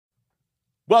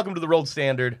Welcome to the Rolled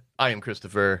Standard. I am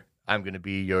Christopher. I'm going to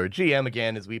be your GM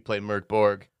again as we play Mörk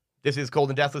Borg. This is Cold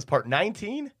and Deathless Part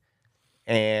 19,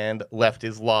 and left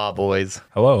is law, boys.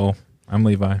 Hello, I'm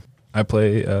Levi. I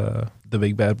play the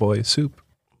big bad boy, Soup.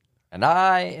 And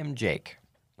I am Jake.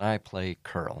 I play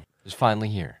Curl, who's finally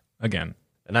here. Again.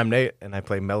 And I'm Nate, and I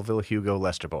play Melville Hugo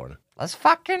Lesterborn. Let's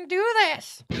fucking do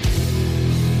this!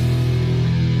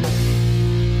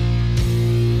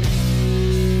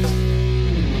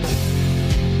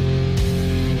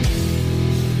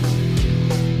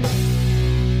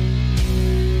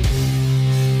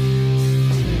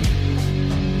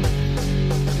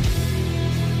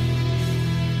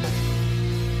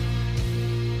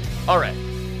 All right.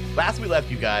 Last we left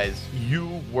you guys,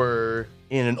 you were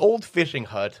in an old fishing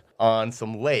hut on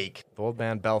some lake, The old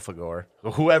man Belphegor.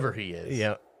 whoever he is.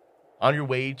 Yeah. On your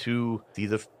way to see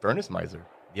the furnace miser.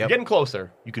 You're Yep. getting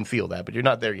closer. You can feel that, but you're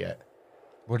not there yet.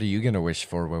 What are you gonna wish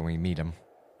for when we meet him?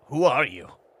 Who are you?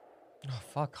 Oh,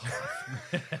 fuck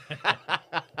off.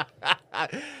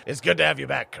 It's good to have you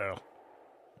back, Curl.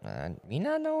 Me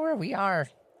not know where we are.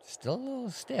 Still a little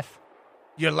stiff.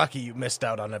 You're lucky you missed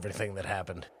out on everything that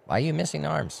happened. Why are you missing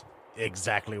arms?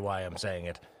 Exactly why I'm saying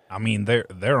it. I mean,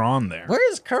 they're on there.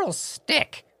 Where is Curl's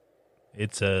stick?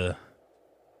 It's over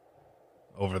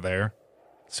there.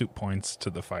 Soup points to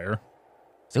the fire.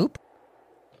 Soup?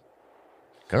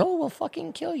 Curl will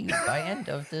fucking kill you by end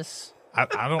of this. I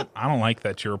don't like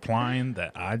that you're implying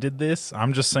that I did this.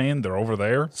 I'm just saying they're over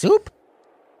there. Soup?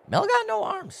 Mel got no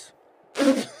arms.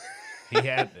 They're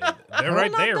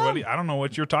right there. I don't know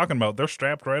what you're talking about. They're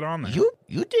strapped right on there.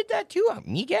 You did that too,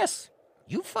 me guess.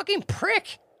 You fucking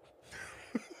prick.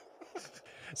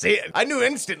 See, I knew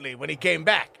instantly when he came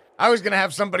back. I was going to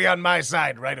have somebody on my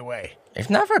side right away. If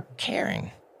not for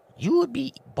caring, you would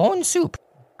be bone soup.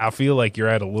 I feel like you're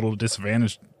at a little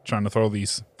disadvantage trying to throw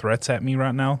these threats at me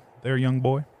right now, there, young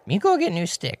boy. Me go get new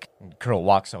stick. Curl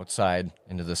walks outside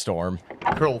into the storm.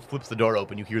 Curl flips the door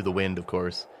open. You hear the wind, of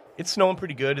course. It's snowing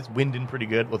pretty good. It's winding pretty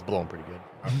good. Well, it's blowing pretty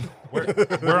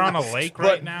good. We're on a lake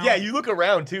right But, now. yeah, you look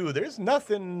around, too. There's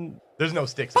nothing. There's no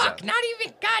sticks Fuck, around. not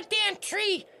even goddamn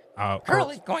tree. Curl Curl,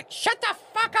 is going, shut the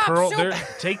fuck up, Curl, soup.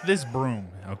 take this broom,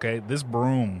 okay? This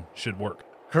broom should work.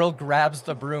 Curl grabs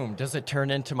the broom. Does it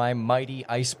turn into my mighty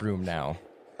ice broom now?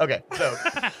 Okay, so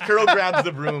Curl grabs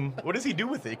the broom. What does he do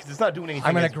with it? Because it's not doing anything.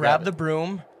 I'm going It's to grab it. the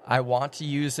broom. I want to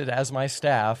use it as my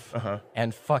staff Uh-huh.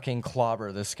 and fucking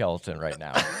clobber the skeleton right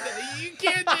now. You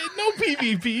can't, no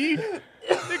PvP.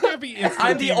 There can't be instant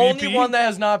I'm the PvP. only one that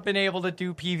has not been able to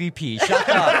do PvP. Shut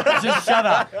up. Just shut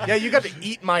up. Yeah, you got to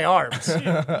eat my arms.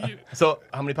 So,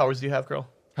 how many powers do you have, Curl?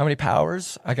 How many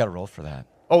powers? I got to roll for that.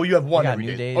 Oh, you have one got every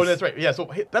new day. days. Oh, that's right. Yeah, so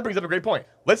hey, that brings up a great point.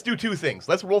 Let's do two things.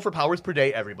 Let's roll for powers per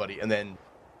day, everybody, and then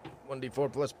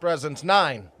 1d4 plus presence,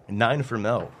 9. 9 for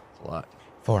Mel. That's a lot.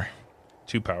 4.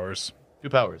 2 powers. 2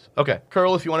 powers. Okay.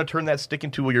 Curl, if you want to turn that stick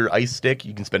into your ice stick,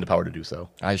 you can spend a power to do so.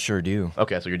 I sure do.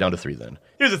 Okay, so you're down to 3 then.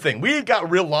 Here's the thing. We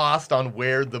got real lost on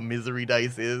where the misery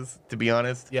dice is, to be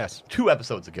honest. Yes. 2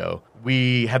 episodes ago,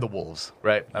 we had the wolves,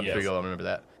 right? I'm Yes. sure you'll remember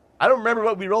that. I don't remember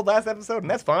what we rolled last episode, and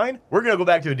that's fine. We're going to go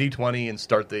back to a d20 and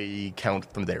start the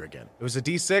count from there again. It was a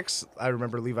d6. I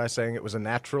remember Levi saying it was a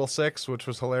natural 6, which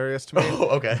was hilarious to me. Oh,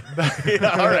 okay.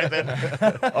 Yeah, all right,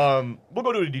 then. We'll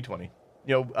go to a d20.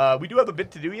 You know, we do have a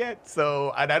bit to do yet,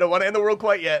 so and I don't want to end the world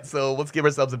quite yet, so let's give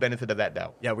ourselves the benefit of that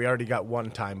doubt. Yeah, we already got one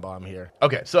time bomb here.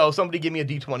 Okay, so somebody give me a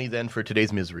d20 then for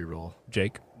today's misery roll.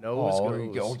 Jake. Nose Oh,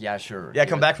 goes. yeah, sure. Yeah,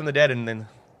 come back from the dead and then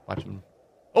watch them.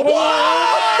 Oh,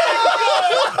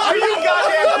 are you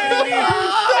goddamn kidding me?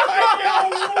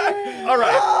 All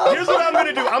right, here's what I'm going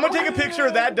to do. I'm going to take a picture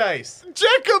of that dice.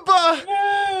 Jacoba!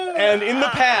 And in the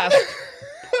past,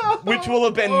 which will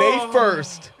have been May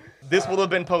 1st, this will have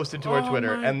been posted to our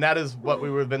Twitter, and that is what we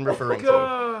would have been referring to.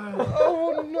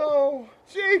 Oh no,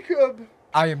 Jacob!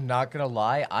 I am not going to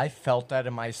lie. I felt that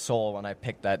in my soul when I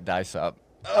picked that dice up.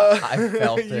 I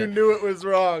felt it. You knew it was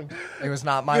wrong. It was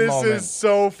not my This moment. is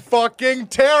so fucking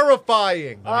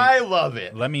terrifying. I love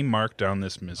it. Let me mark down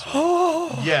this misery.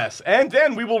 Yes, and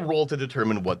then we will roll to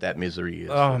determine what that misery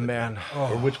is. Oh man.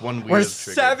 Or which one we We're have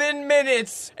triggered. 7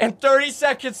 minutes and 30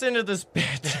 seconds into this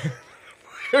bit.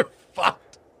 We're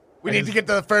fucked. We need to get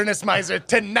to the furnace miser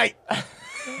tonight.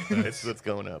 That's what's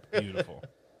going up. Beautiful.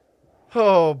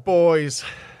 Oh boys.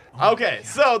 Okay,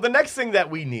 so the next thing that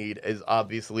we need is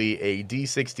obviously a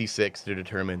D66 to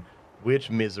determine which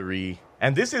misery.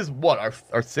 And this is what,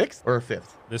 our sixth or our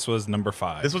fifth? This was number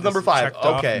 5. This was number 5. Checked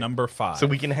off Okay. number 5. So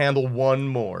we can handle one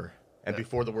more. And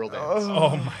before the world ends.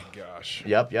 Oh my gosh.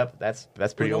 Yep. That's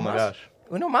pretty. Uno Oh my mas? gosh.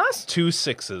 Uno mas? 2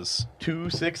 6s. 2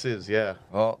 6s, yeah.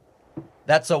 Well,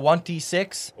 That's a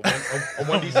 1d6. A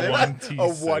 1d6? A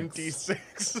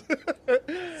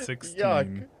 1d6. 16.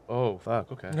 Yuck. Oh,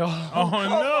 fuck. Okay. Oh, Come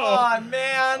no. on,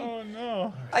 man. Oh,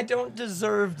 no. I don't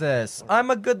deserve this. I'm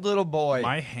a good little boy.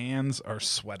 My hands are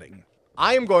sweating.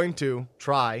 I am going to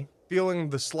try feeling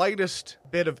the slightest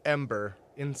bit of ember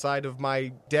inside of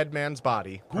my dead man's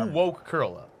body. Who woke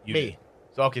Curl up? You Me. did.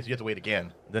 So, okay, so you have to wait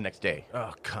again the next day.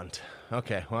 Oh, cunt.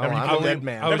 Okay, well, Remember, you I'm can a only- dead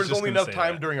man. I was Remember, there's just only gonna enough say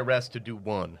time that. during a rest to do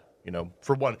one.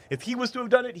 For one. If he was to have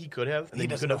done it, he could have. And He then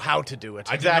doesn't you know could how to do it.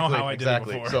 I didn't know Exactly. how I did it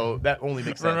exactly. before. So that only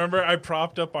makes sense. Remember, I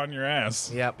propped up on your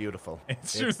ass. Yeah, beautiful.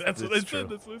 It's true. That's what I said.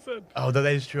 That's what I said. Oh, that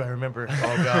is true. I remember.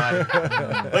 Oh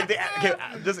god.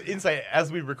 Like just insight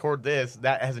as we record this,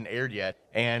 that hasn't aired yet,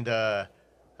 and I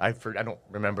don't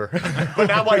remember, but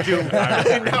now I do.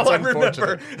 Now I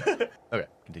remember. Okay,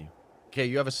 continue. Okay,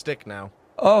 you have a stick now.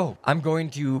 Oh, I'm going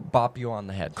to bop you on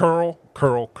the head. Curl.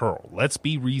 Let's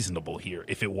be reasonable here.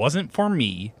 If it wasn't for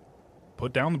me,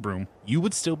 put down the broom, you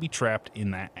would still be trapped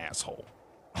in that asshole.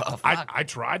 I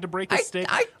tried to break a stick.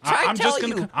 I tried I'm to tell just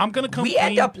gonna, you. I'm gonna come we clean.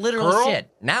 end up literal Curl, shit.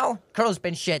 Now, Curl's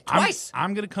been shit twice.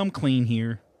 I'm gonna come clean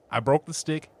here. I broke the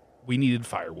stick. We needed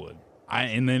firewood.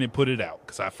 And then it put it out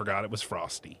because I forgot it was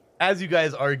frosty. As you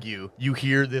guys argue, you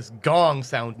hear this gong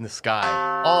sound in the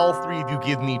sky. All three of you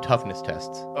give me toughness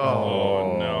tests.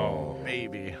 Oh, no.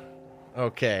 Baby.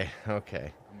 Okay. I'm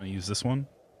gonna use this one.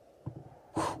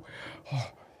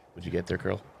 What'd you get there,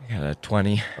 Curl? I got a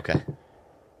 20. Okay,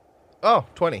 Oh,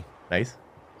 20. nice.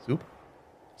 Soup.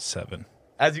 7.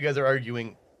 As you guys are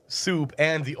arguing, Soup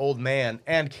and the old man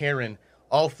and Karen,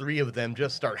 all three of them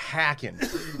just start hacking,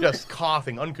 just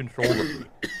coughing uncontrollably,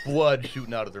 blood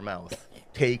shooting out of their mouth.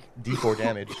 Take D4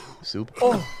 damage, Soup.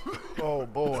 Oh,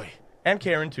 boy. And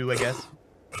Karen, too, I guess.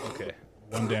 Okay.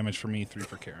 1 damage for me, 3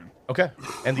 for Karen. Okay.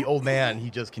 And the old man, he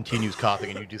just continues coughing,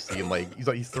 and you just see him, like,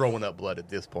 he's throwing up blood at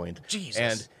this point. Jesus.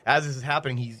 And as this is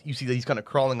happening, you see that he's kind of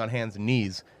crawling on hands and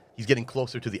knees. He's getting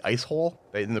closer to the ice hole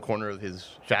in the corner of his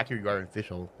shack. Here you are in a fish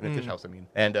house, I mean.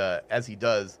 And as he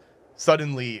does,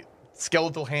 suddenly,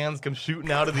 skeletal hands come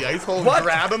shooting out of the ice hole and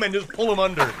grab him and just pull him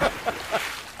under.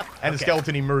 And the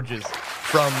skeleton emerges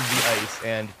from the ice,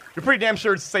 and you're pretty damn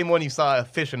sure it's the same one you saw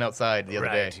fishing outside the other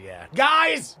day. Yeah.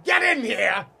 Guys, get in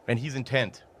here! And he's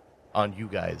intent on you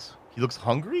guys. He looks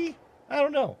hungry? I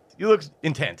don't know. He looks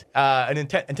intent.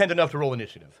 Intent enough to roll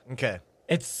initiative. Okay.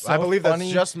 It's so I believe funny.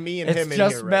 that's just me and it's him in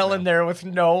just here right Mel now. in there with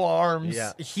no arms.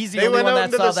 Yeah. He's the They only went one out that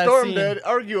into saw the that storm scene. to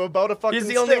argue about a fucking He's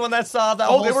the only stick. one that saw that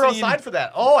Oh, whole they were scene. outside for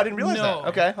that. Oh, I didn't realize No.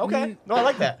 that. Okay. No, I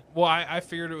like that. Well, I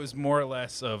figured it was more or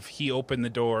less of he opened the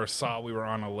door, saw we were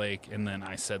on a lake, and then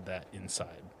I said that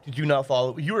inside. Did you not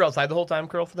follow? You were outside the whole time,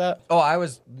 Curl, for that? Oh, I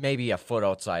was maybe a foot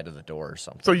outside of the door or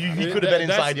something. So he could have been That's-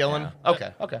 inside yelling?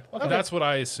 yeah. Okay. That's what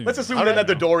I assumed. Let's assume then that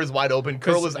the door is wide open.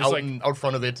 Curl is it's out, like- out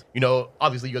front of it. You know,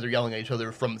 obviously you guys are yelling at each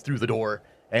other from through the door,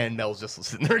 and Mel's just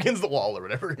sitting there against the wall or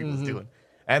whatever he was doing.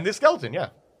 And this skeleton, yeah.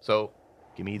 So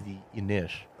give me the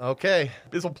inish. Okay.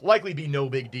 This will likely be no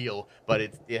big deal, but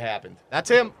it happened. That's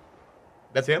him.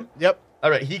 That's him? Yep. All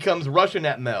right, he comes rushing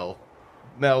at Mel.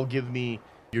 Mel, give me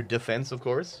your defense, of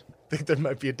course. I think there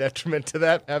might be a detriment to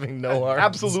that, having no arms.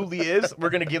 Absolutely is. We're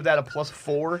going to give that a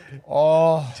 +4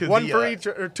 Oh, to One the, for each,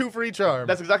 or 2 for each arm.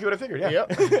 That's exactly what I figured, yeah.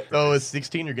 Yep. So it's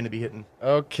 16 you're going to be hitting.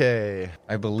 Okay.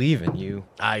 I believe in you.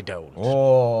 I don't.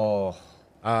 Oh,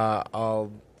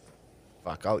 I'll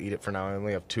eat it for now. I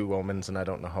only have 2 omens, and I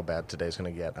don't know how bad today's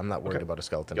going to get. I'm not worried Okay. about a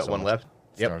skeleton. Got so one much. left?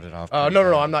 Yep. started off.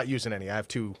 No. I'm not using any. I have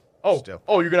 2 still.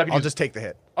 Oh, you're going to have to I'll just take the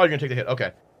hit. Oh, you're going to take the hit.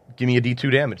 Okay. Give me a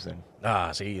D2 damage then.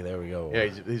 See, there we go. Yeah,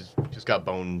 he's just got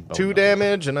bone 2 numbers.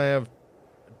 damage, and I have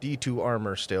D2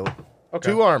 armor still.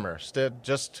 Okay. 2 armor.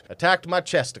 Just attacked my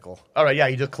chesticle. All right, yeah,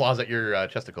 he just claws at your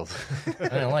chesticles. I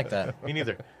didn't like that. Me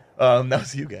neither. That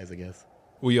was you guys, I guess.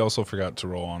 We also forgot to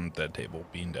roll on dead table,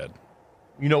 being dead.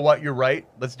 You know what? You're right.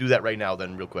 Let's do that right now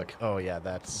then, real quick. Oh, yeah,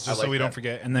 that's Just like so we that. don't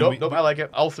forget. And then Nope, I like it.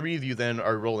 All 3 of you then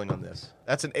are rolling on this.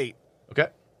 that's an 8. Okay?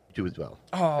 2 as well.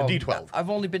 Oh, A D12. I've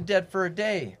only been dead for a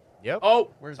day. Yep.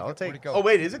 Oh, Where'd I'll take- it go? oh,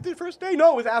 wait, is it the first day?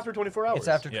 No, it's after 24 hours. It's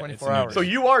after Yeah, 24 it's an hours. So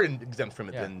you are exempt from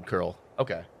it Yeah. then, Curl.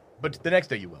 Okay. But the next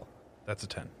day you will. that's a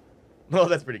 10. Well,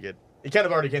 that's pretty good. You kind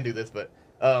of already can do this, but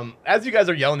as you guys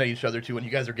are yelling at each other, too, and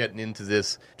you guys are getting into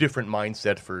this different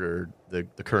mindset for the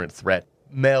current threat,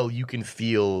 Mel, you can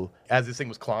feel, as this thing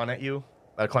was clawing at you,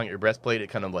 clawing at your breastplate, it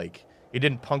kind of like, it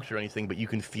didn't puncture anything, but you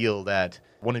can feel that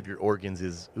one of your organs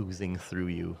is oozing through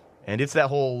you. And it's that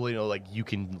whole, like, you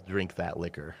can drink that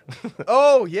liquor.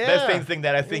 Oh, yeah. That same thing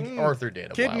that I think Arthur did a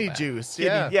while Kidney back. juice,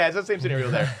 Yeah, it's the same scenario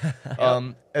there.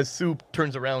 As Soup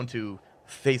turns around to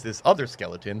face this other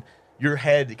skeleton, your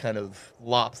head kind of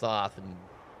lops off and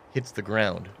hits the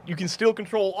ground. You can still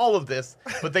control all of this,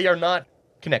 but they are not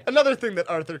connected. Another thing that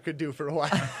Arthur could do for a while.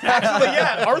 Actually,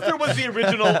 yeah, Arthur was the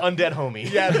original undead homie.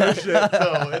 Yeah, no shit.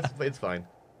 So it's fine.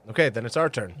 Okay, then it's our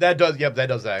turn. That does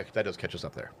catch us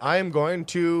up there. I am going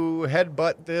to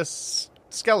headbutt this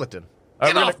skeleton.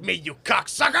 Get off me, you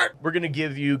cocksucker! We're going to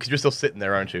give you, because you're still sitting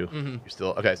there, aren't you? Mm-hmm. You're still,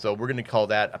 okay, so we're going to call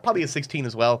that probably a 16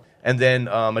 as well, and then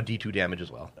a D2 damage as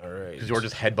well. All right. Because you're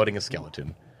just headbutting a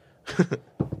skeleton.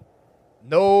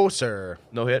 No, sir.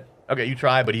 No hit? Okay, you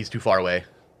try, but he's too far away.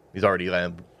 He's already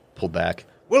pulled back.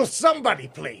 Will somebody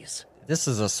please? This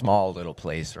is a small little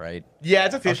place, right? Yeah,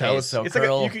 it's a fish Okay, house. so It's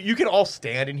Curl- like you can all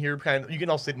stand in here, you can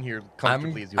all sit in here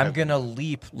comfortably. I'm gonna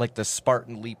leap like the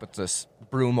Spartan leap with this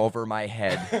broom over my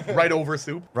head, right over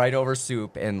Soup. right over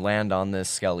Soup, and land on this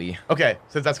skelly. Okay,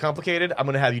 since that's complicated, I'm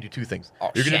going to have you do two things.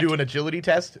 Oh, You're going to shit. do an agility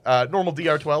test, normal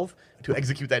DR12, to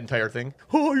execute that entire thing.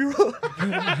 Oh, you're...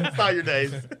 It's not your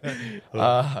days.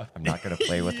 I'm not gonna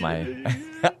play with my.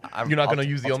 You're not going to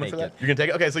use the omen for that? You're going to take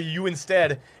it? Okay, so you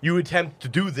attempt to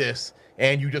do this,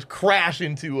 and you just crash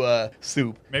into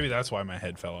Soup. Maybe that's why my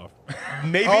head fell off.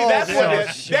 Maybe Oh, that's what it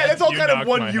shit. Yeah, it's all You kind of knocked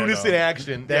my one head unison off.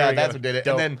 action. There Yeah, we that's go. what did it.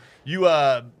 Dope. And then you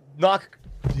knock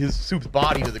his Soup's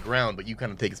body to the ground, but you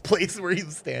kind of take his place where he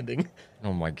was standing.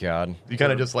 Oh my god! You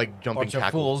kind of just like jumping Bunch of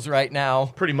tackle. fools right now.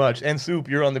 Pretty much. And Soup,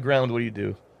 you're on the ground. What do you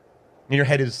do? And your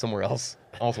head is somewhere else.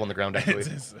 Also on the ground, actually.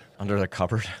 Under the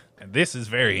cupboard. And this is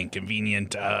very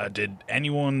inconvenient. Did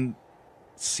anyone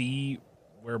see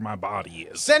where my body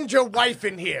is? Send your wife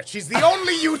in here. She's the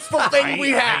only useful thing we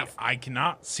have. I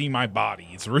cannot see my body.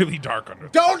 It's really dark under there.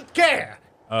 Don't care.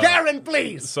 Karen,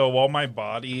 please. So while my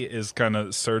body is kind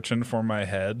of searching for my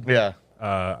head, Yeah.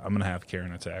 I'm going to have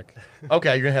Karen attack. Okay,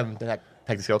 you're going to have him attack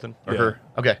the skeleton? Or Yeah. her?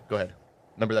 Okay, go ahead.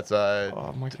 Remember, that's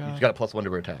Oh my you god! got a +1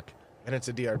 to her attack. And it's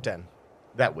a DR10.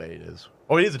 That way it is.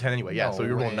 Oh, it is a 10 anyway, yeah, No so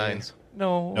you're rolling way. 9s.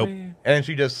 No. Nope. way. And then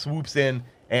she just swoops in,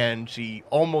 and she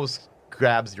almost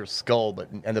grabs your skull, but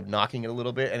ends up knocking it a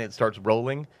little bit, and it starts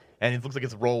rolling, and it looks like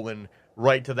it's rolling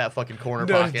right to that fucking corner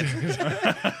pocket.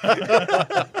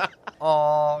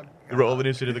 Oh. Roll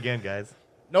initiative again, guys.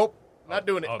 Nope. Not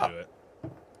doing it. I'll do it.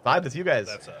 5, that's you guys.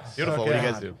 That's us. Beautiful. What do you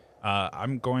guys do?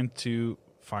 I'm going to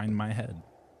find my head.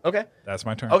 Okay. That's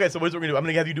my turn. Okay, so here's what we're going to do. I'm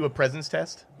going to have you do a presence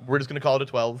test. We're just going to call it a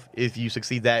 12. If you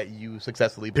succeed that, you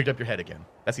successfully picked up your head again.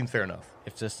 That seems fair enough.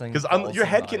 If this thing. Because falls your in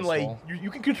head the can, ice like, hole- you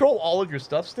can control all of your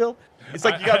stuff still. It's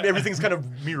like you got everything's kind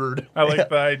of mirrored. I like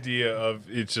the idea of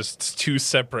it's just two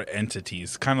separate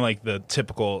entities, kind of like the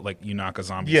typical, like, you knock a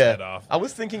zombie's head off. I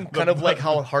was thinking kind of like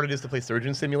how hard it is to play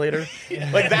Surgeon Simulator.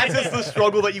 Like, that's just the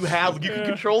struggle that you have. Like, you can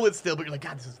control it still, but you're like,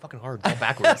 God, this is fucking hard. It's all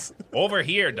backwards. Over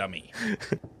here, dummy.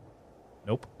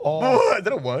 Nope. Oh, is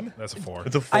that a 1? That's a 4.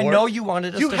 It's a 4. I know you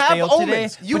wanted us You to have fail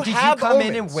omens. today, You but did have you come in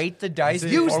omens. and weight the dice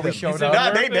Use before we them. showed Is it up?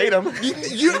 not- Nah, they made them.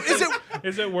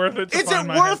 Is it worth it to Is find it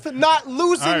my worth head? not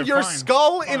losing All right, your fine.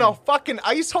 skull in a Fine. fucking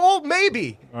ice hole?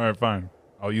 Maybe. All right, fine.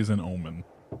 I'll use an omen.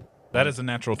 That is a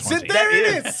natural 20. Sit there That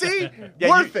it is. See? Yeah,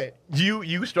 Worth you, it.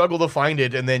 You struggle to find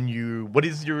it, and then what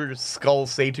does your skull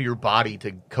say to your body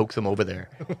to coax him over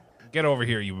there? Get over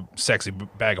here, you sexy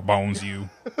bag of bones, you.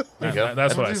 you go.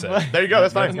 That's what I said. There you go.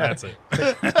 That's fine. That's it.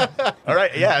 All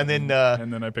right. Yeah, and then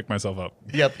And then I pick myself up.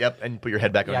 yep, and you put your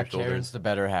head back on Yeah, your shoulders. Karen's the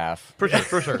better half. For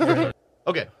sure.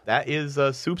 Okay, that is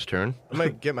Soup's turn. I'm going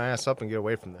to get my ass up and get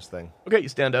away from this thing. Okay, you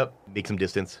stand up, make some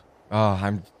distance. Oh,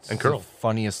 I'm And the curl.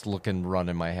 funniest looking run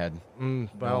in my head. No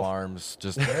Well, arms,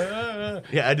 just. Yeah,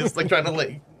 I just like trying to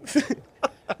like.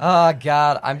 Oh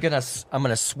God, I'm gonna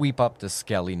sweep up the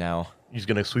skelly now. You're just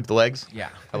gonna sweep the legs. Yeah,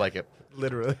 I like it.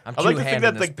 literally. I'm I like to think two-handing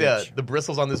that this like bitch. the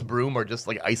bristles on this broom are just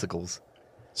like icicles.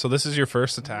 So this is your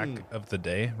first attack of the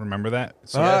day. Remember that?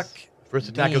 So Fuck. First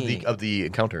attack me. of the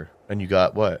encounter, and you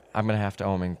got what? I'm gonna have to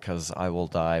omen because I will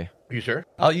die. Are you sure?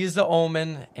 I'll use the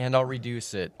omen and I'll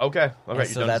reduce it. Okay. All right.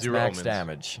 So you're down to that's 0 max omens.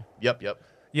 damage. Yep.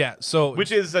 yeah. So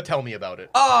Which is tell me about it.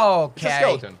 Oh, It's a okay.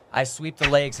 skeleton. I sweep the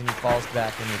legs and he falls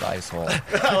back into the ice hole.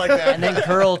 I like that. And then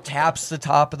Curl taps the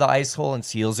top of the ice hole and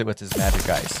seals it with his magic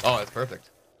ice. Oh, that's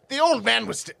perfect. The old man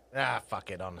was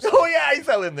fuck it, honestly. Oh yeah, he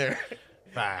fell in there.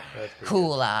 Ah,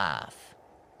 Cool off.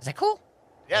 Is that cool?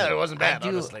 yeah, it wasn't bad, I do.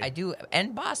 honestly. I do.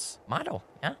 End boss motto.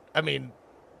 Yeah. I mean,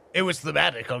 it was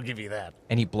thematic, I'll give you that.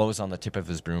 And he blows on the tip of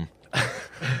his broom.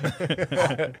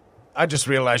 I just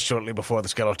realized shortly before the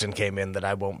skeleton came in that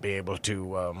I won't be able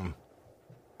to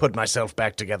put myself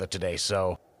back together today,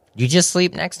 so... You just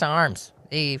sleep next to arms.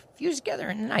 They fuse together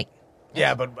in the night.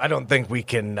 Yeah, but I don't think we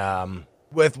can,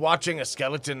 with watching a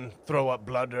skeleton throw up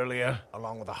blood earlier,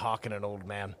 along with a hawk and an old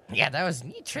man, Yeah, that was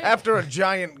neat trick. after a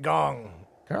giant gong,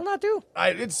 Girl, not do.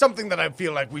 it's something that I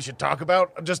feel like we should talk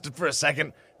about just for a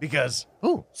second, because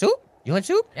Ooh, soup. You want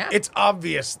soup? Yeah. It's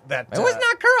obvious that It was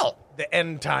not Curl. the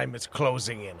end time is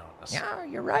closing in on us. Yeah,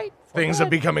 you're right. Things Forgot. are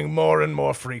becoming more and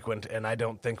more frequent, and I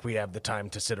don't think we have the time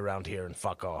to sit around here and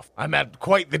fuck off. I'm at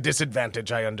quite the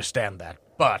disadvantage, I understand that.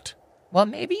 But Well,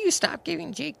 maybe you stop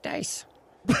giving Jake dice.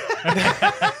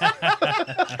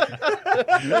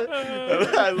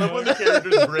 I love when the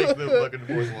characters break the fucking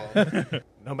fourth wall.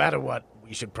 no matter what,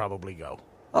 we should probably go.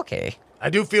 Okay. I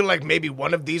do feel like maybe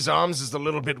one of these arms is a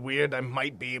little bit weird. I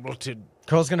might be able to...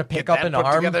 Curl's gonna pick Get up that an put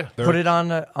arm, together? put it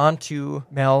onto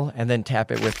Mel, and then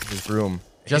tap it with his broom.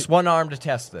 Just one arm to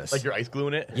test this. Like you're ice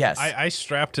gluing it? yes. I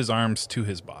strapped his arms to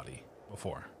his body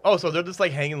before. Oh, so they're just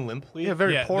like hanging limply? Yeah,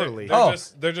 very Yeah, poorly.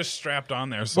 They're just strapped on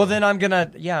there. So. Well, then I'm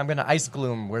gonna ice glue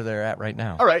them where they're at right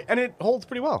now. All right, and it holds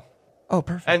pretty well. Oh,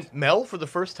 perfect. And Mel, for the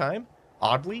first time,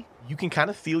 oddly, you can kind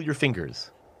of feel your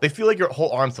fingers. They feel like your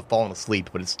whole arms have fallen asleep,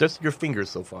 but it's just your fingers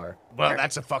so far. Well,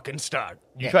 that's a fucking start.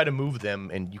 You try to move them,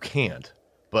 and you can't.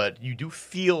 But you do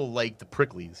feel like the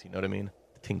pricklies, you know what I mean?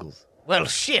 The tingles. Well,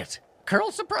 shit.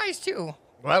 Curl's surprised too.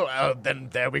 Well, then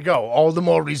there we go. All the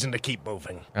more reason to keep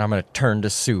moving. And I'm gonna turn to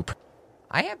Soup.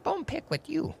 I have bone pick with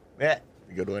you. Yeah,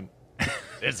 a good one.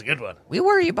 It's a good one. We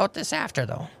worry about this after,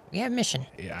 though. We have mission.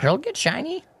 Yeah. Curl get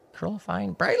shiny, Curl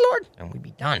find Bright Lord, and we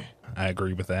be done. I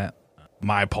agree with that.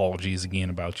 My apologies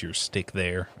again about your stick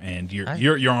there and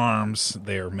your arms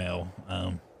there, Mel.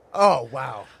 Oh,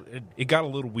 wow. It got a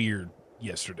little weird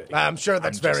yesterday. I'm sure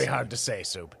that's I'm very just- hard to say,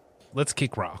 Soup. Let's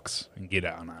kick rocks and get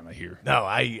out of here. No,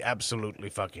 I absolutely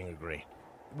fucking agree.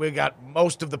 We got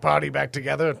most of the party back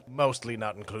together, mostly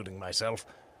not including myself.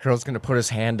 Curl's gonna put his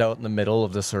hand out in the middle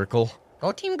of the circle.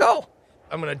 Go team, go.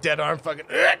 I'm gonna dead arm fucking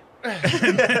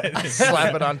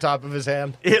slap it on top of his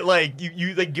hand. It like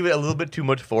you like give it a little bit too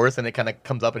much force, and it kind of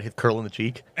comes up and hits Curl in the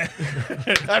cheek.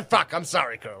 Fuck, I'm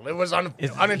sorry, Curl. It was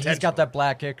unintentional. He's got that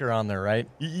black ichor on there, right?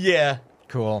 Yeah,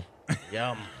 Cool.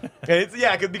 Yum. and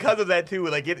it's because of that too.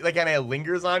 Like it like kind of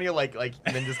lingers on you, like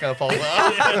and then just kind of falls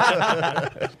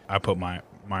off. I put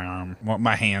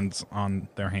my hands on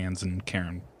their hands and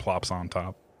Karen plops on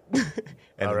top.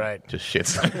 And All right. just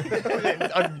shits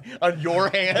on your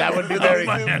hand. That would be very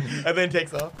my good. hand. And then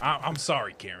takes off. I'm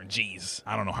sorry, Karen. Jeez.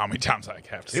 I don't know how many times I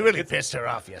have to say He really pissed her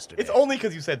off yesterday. It's only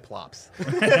because you said plops.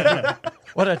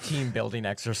 What a team building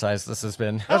exercise this has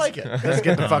been. I like it. Let's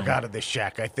get the fuck out of this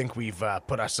shack. I think we've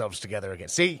put ourselves together again.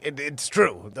 See, it's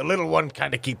true. The little one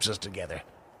kind of keeps us together.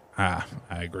 I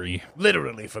agree.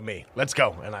 Literally for me. Let's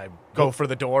go. And I go for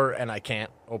the door, and I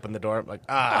can't open the door. I'm like,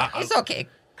 It's okay.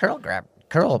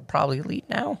 Curl will probably lead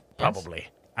now. probably.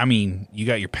 I mean, you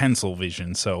got your pencil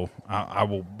vision, so I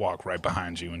will walk right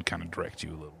behind you and kind of direct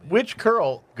you a little bit. Which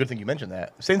Curl, good thing you mentioned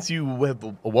that. Since you have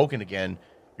awoken again,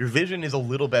 your vision is a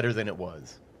little better than it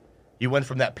was. You went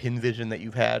from that pin vision that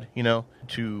you've had,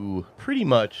 to pretty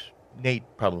much Nate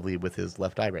probably with his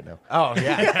left eye right now. Oh,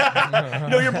 yeah.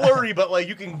 No, you're blurry, but like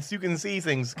you can see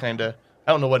things kind of.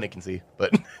 I don't know what Nate can see,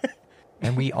 but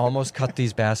And we almost cut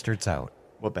these bastards out.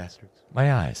 what bastards?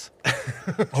 My eyes.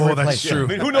 Oh, that's I true.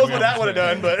 mean, who knows what that would have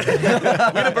done, but we'd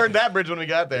have burned that bridge when we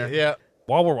got there. Yeah.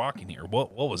 While we're walking here,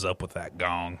 what was up with that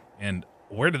gong? And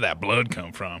where did that blood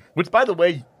come from? Which, by the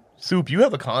way, Soup, you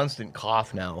have a constant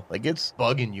cough now. Like it's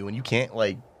bugging you, and you can't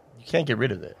get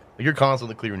rid of it. Like, you're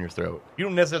constantly clearing your throat. You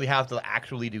don't necessarily have to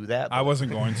actually do that. I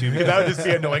wasn't going to. Because that would just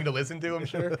be annoying to listen to, I'm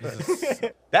sure.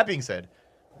 That being said,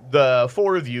 the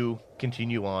four of you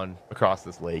continue on across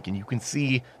this lake, and you can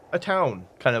see a town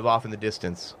kind of off in the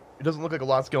distance. It doesn't look like a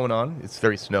lot's going on. It's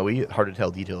very snowy. Hard to tell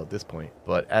detail at this point.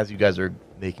 But as you guys are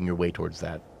making your way towards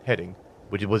that heading,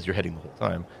 which it was your heading the whole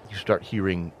time, you start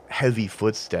hearing heavy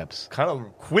footsteps kind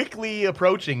of quickly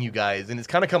approaching you guys, and it's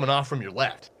kind of coming off from your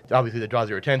left. Obviously, that draws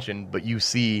your attention, but you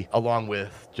see, along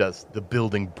with just the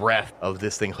building breath of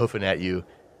this thing hoofing at you,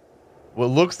 what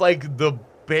looks like the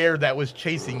bear that was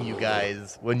chasing you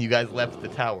guys when you guys left the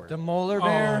tower. The molar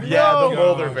bear? Yeah, the No.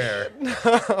 Molder bear.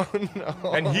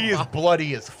 No. And he is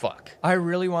bloody as fuck. I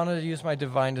really wanted to use my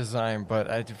divine design,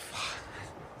 but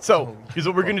So, here's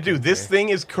what we're going to do. This thing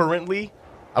is currently,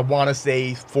 I want to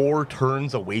say, 4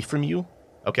 turns away from you,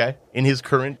 okay? In his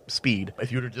current speed.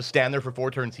 If you were to just stand there for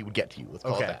 4 turns, he would get to you. Let's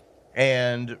call it Okay. that.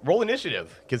 And roll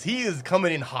initiative, because he is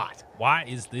coming in hot. Why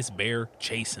is this bear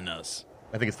chasing us?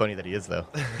 I think it's funny that he is, though.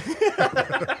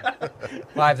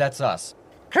 5, that's us.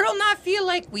 Curl not feel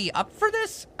like we up for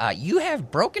this? You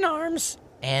have broken arms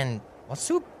and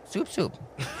soup. That's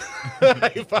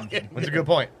a good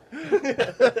point.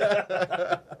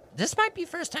 This might be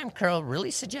first time Curl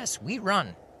really suggests we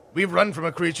run. We've run from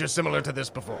a creature similar to this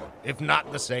before, if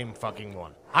not the same fucking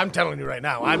one. I'm telling you right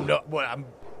now,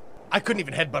 I couldn't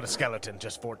even headbutt a skeleton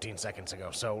just 14 seconds ago,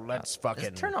 so let's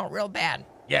fucking... This turned out real bad.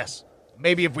 Yes.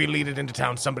 Maybe if we lead it into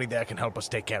town, somebody there can help us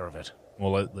take care of it.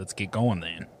 Well, let's get going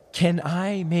then. Can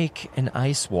I make an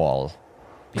ice wall?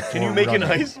 Can you make an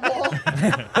ice wall?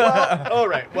 Well, all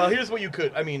right. Well, here's what you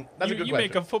could. I mean, that's a good You question.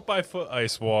 make a foot-by-foot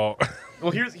ice wall.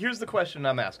 Well, here's the question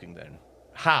I'm asking then.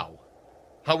 How?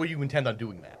 How will you intend on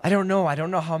doing that? I don't know. I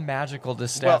don't know how magical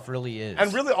this staff really is.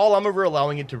 And really, all I'm ever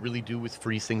allowing it to really do is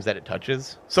freeze things that it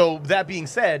touches. So that being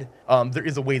said, there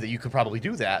is a way that you could probably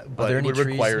do that, but Are there it any would trees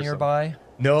require nearby?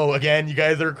 No, again, you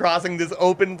guys are crossing this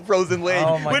open frozen lake,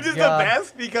 Oh my which is God. the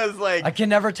best because, like, I can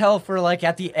never tell if we're like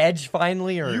at the edge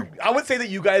finally, or I would say that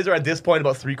you guys are at this point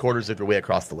about 3/4 of your way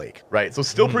across the lake, right? So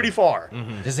still pretty far.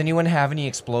 does anyone have any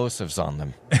explosives on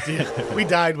them? We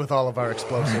died with all of our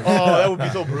explosives. Oh, that would be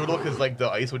so brutal because like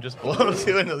the ice would just blow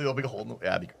too, and there'll be a hole.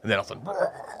 And then all of a sudden,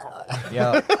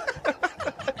 Yeah.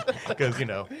 because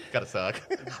gotta suck.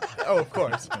 Oh, of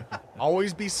course.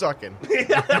 Always be sucking.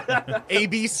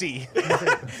 ABC.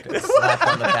 Slap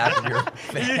on the back of your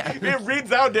It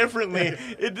reads out differently.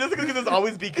 It just because it's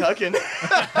always be cucking.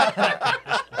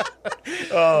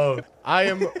 Oh,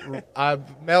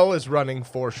 Mel is running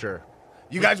for sure.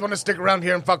 You guys want to stick around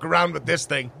here and fuck around with this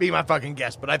thing? Be my fucking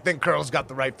guest, but I think Curl's got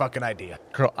the right fucking idea.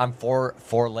 Curl, I'm four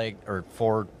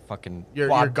fucking You're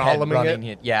quadruped goleming running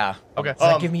it? Yeah. Okay. Does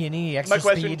that give me any extra my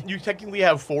question: speed? you technically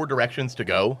have 4 directions to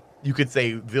go. You could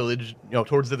say village,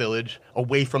 towards the village,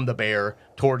 away from the bear,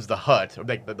 towards the hut, or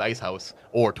like the ice house,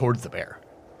 or towards the bear.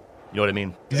 You know what I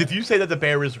mean? Because if you say that the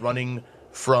bear is running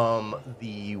from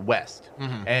the west,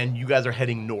 and you guys are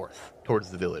heading north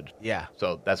towards the village. Yeah.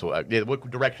 So that's what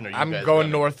direction are you I'm guys going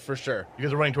running? north for sure. You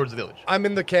guys are running towards the village. I'm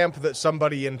in the camp that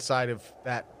somebody inside of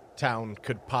that town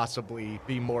could possibly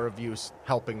be more of use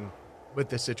helping with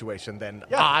this situation than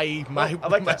Yeah. I like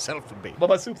that. myself would be. What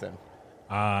about Soup then?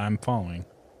 I'm following.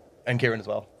 And Karen as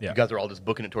well? Yeah. You guys are all just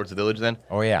booking it towards the village then?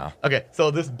 Oh yeah. Okay,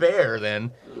 so this bear then,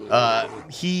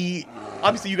 he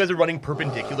obviously you guys are running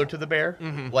perpendicular to the bear.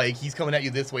 Like he's coming at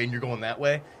you this way and you're going that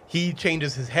way. He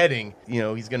changes his heading.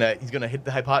 He's gonna hit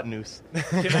the hypotenuse.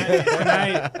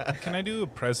 Can I do a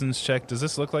presence check? Does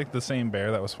this look like the same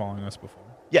bear that was following us before?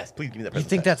 Yes, please give me that. You present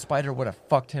think check. that spider would have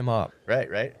fucked him up? right?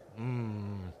 Wait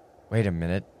a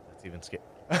minute. That's even scary.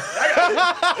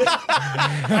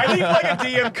 I need like a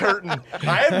DM curtain.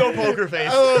 I have no poker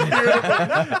face.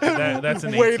 That's an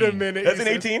 18. Wait a minute. That's an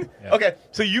 18? Yeah. Okay,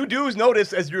 so you do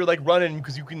notice as you're like running,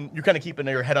 because you're kind of keeping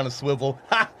your head on a swivel,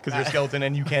 because you're a skeleton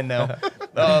and you can now.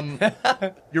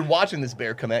 You're watching this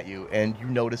bear come at you, and you're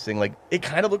noticing like it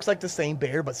kind of looks like the same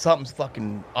bear, but something's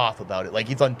fucking off about it. Like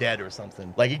it's undead or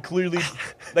something. Like it clearly,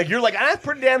 like you're like, I'm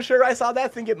pretty damn sure I saw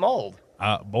that thing get mauled.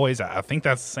 Boys, I think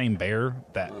that's the same bear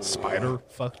that spider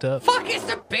fucked up. Fuck, is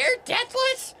the bear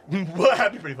deathless? Well,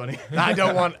 that'd be pretty funny. I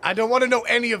don't want to know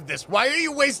any of this. Why are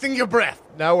you wasting your breath?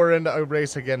 Now we're in a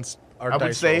race against our I would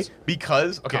dice say rolls.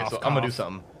 because Cough, so I'm gonna do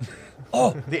cough.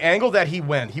 something. The angle that he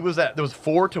went, there was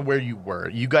 4 to where you were.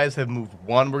 You guys have moved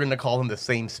 1. We're gonna call him the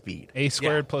same speed. A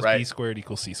squared plus right. B squared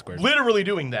equals C squared. Literally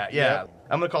doing that, yeah. Yep.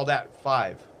 I'm gonna call that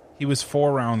 5. He was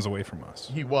 4 rounds away from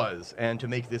us. He was, and to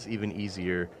make this even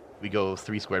easier, we go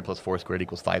 3 squared plus 4 squared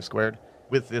equals 5 squared.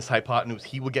 With this hypotenuse,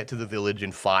 he will get to the village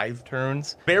in 5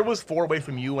 turns. Bear was 4 away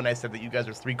from you when I said that you guys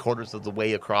are 3/4 of the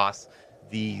way across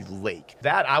the lake.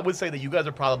 That, I would say that you guys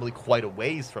are probably quite a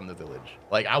ways from the village.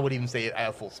 Like, I would even say at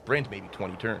a full sprint, maybe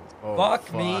 20 turns.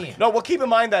 Fuck me. No, well, keep in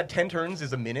mind that 10 turns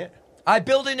is a minute, I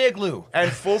build an igloo.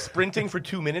 and full sprinting for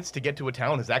 2 minutes to get to a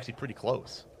town is actually pretty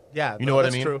close. Yeah, You know what I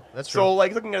that's mean? True. That's true. So,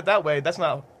 like, looking at it that way, that's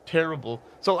not terrible.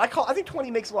 So, I think 20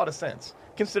 makes a lot of sense,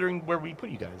 considering where we put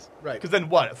you guys. Right. Because then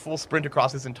what? A full sprint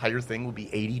across this entire thing would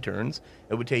be 80 turns.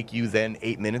 It would take you then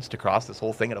 8 minutes to cross this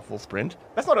whole thing at a full sprint.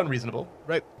 That's not unreasonable.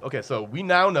 Right. Okay, so we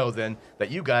now know then that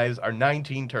you guys are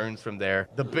 19 turns from there.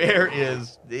 The bear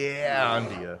is, on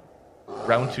to you.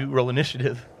 Round 2, roll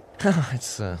initiative.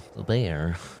 It's the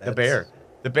bear. The bear.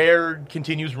 The bear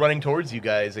continues running towards you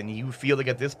guys, and you feel like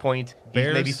at this point, he's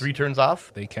Bears- maybe 3 turns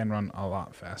off. They can run a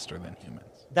lot faster than humans.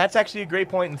 That's actually a great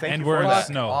point, and thank And you we're for in that.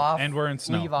 snow. off. And we're in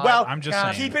snow. Leave off. Well, I'm just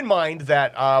saying. keep in mind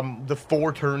that the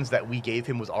 4 turns that we gave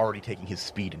him was already taking his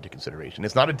speed into consideration.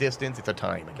 It's not a distance, it's a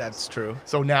time. That's true.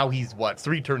 So now he's,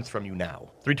 3 turns from you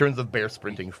now. 3 turns of bear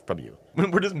sprinting from you.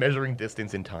 We're just measuring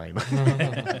distance in time.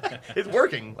 It's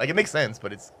working. Like, it makes sense,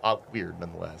 but it's weird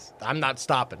nonetheless. I'm not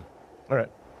stopping. All right.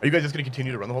 Are you guys just going to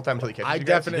continue to run the whole time until he catches I you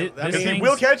guys? definitely- This I mean, he thing's-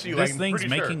 will catch you, This I'm thing's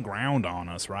pretty sure. making ground on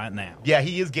us right now. Yeah,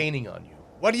 he is gaining on you.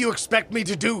 What do you expect me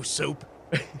to do, Soup?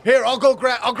 Here, I'll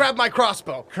grab my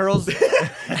crossbow. Curls.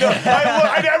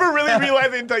 I never really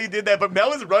realized it until you did that, but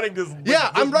Mel is running this. Yeah,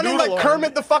 this I'm running noodle like arm.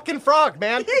 Kermit the fucking Frog,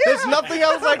 man. There's nothing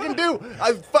else I can do.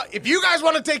 If you guys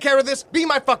want to take care of this, be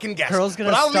my fucking guest. Curl's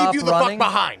gonna but I'll stop leave you the running. fuck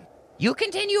behind. You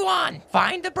continue on.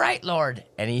 Find the Bright Lord.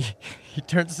 And he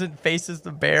turns and faces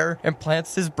the bear and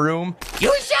plants his broom.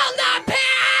 You shall not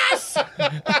pass!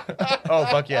 Oh,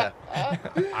 fuck yeah.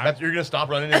 You're going to stop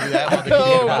running and do that?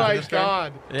 Oh my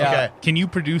god. Yeah. Okay. Can you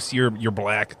produce your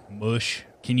black mush?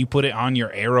 Can you put it on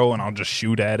your arrow and I'll just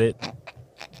shoot at it?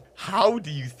 How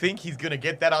do you think he's going to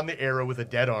get that on the arrow with a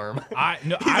dead arm? I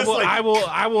just will. like-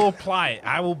 I will apply it.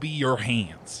 I will be your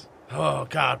hands. Oh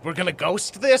god, we're gonna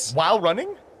ghost this? While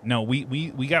running? No, we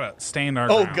gotta stand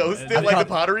our Oh, ground. ghost it like the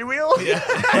pottery wheel?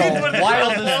 Oh,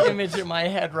 wildest image in my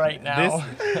head right now.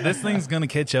 This thing's gonna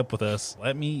catch up with us.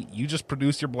 You just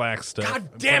produce your black stuff. God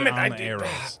and damn put it, on I the did.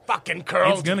 arrows. Fucking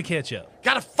curls. It's gonna catch up.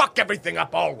 Gotta fuck everything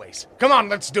up always. Come on,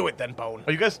 let's do it then, Bone.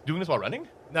 Are you guys doing this while running?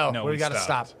 No, we we gotta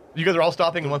stopped. stop. You guys are all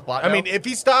stopping in one spot I now? mean, if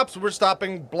he stops, we're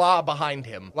stopping blah behind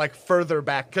him, like further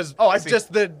back, because Oh, I see.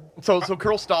 just the So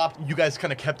Curl stopped. You guys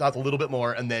kind of kept out a little bit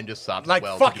more, and then just stopped. like as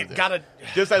well fuck to do it, this. gotta.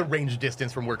 Just at range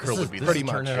distance from where Curl This would be. is pretty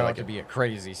much. turning I out like to it. be a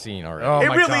crazy scene already. Oh It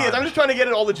my really God. is. I'm just trying to get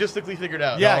it all logistically figured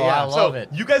out. Yeah, Oh, yeah. I love So it.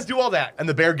 you guys do all that, and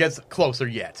the bear gets closer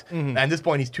yet. And at this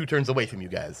point, he's 2 turns away from you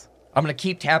guys. I'm gonna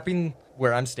keep tapping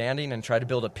where I'm standing and try to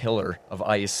build a pillar of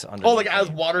ice under. Oh, like as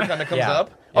water kind of comes Yeah.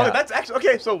 up. Oh, Yeah. that's actually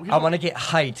okay. So I want to get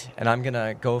height, and I'm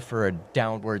gonna go for a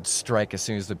downward strike as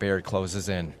soon as the bear closes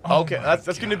in. okay,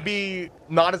 that's going to be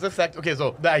not as effective. Okay,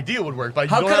 so the idea would work, but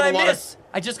How you don't could have I a lot miss?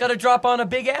 I just gotta drop on a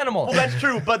big animal. Well, that's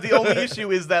true, but the only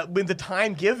issue is that with the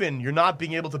time given, you're not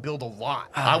being able to build a lot.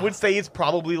 I would say it's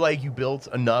probably like you built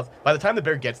enough. By the time the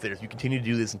bear gets there, if you continue to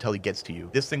do this until he gets to you,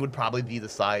 this thing would probably be the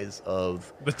size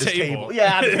of The this table.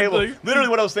 Yeah, the table. Like- Literally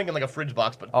what I was thinking, like a fridge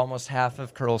box. But Almost half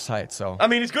of Curl's height, so. I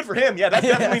mean, it's good for him. Yeah, that's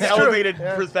definitely an That's true. elevated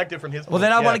perspective from his. Well,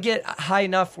 then I yeah. want to get high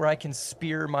enough where I can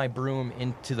spear my broom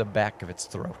into the back of its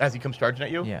throat. As he comes charging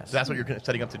at you? Yes. So that's what you're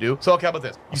setting up to do? So, okay, how about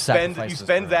this? You sacrifice this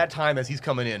spend bird. that time as he's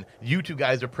coming in. You two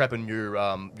guys are prepping your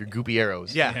goopy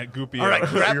arrows. Yeah. Yeah, goopy All right,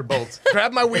 arrows. For your bolts.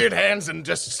 grab my weird hands and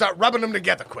just start rubbing them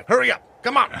together quick. Hurry up.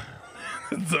 Come on.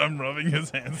 So I'm rubbing his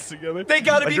hands together. They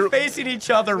gotta Like be you're- facing each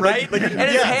other, right? like- and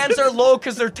his yeah. hands are low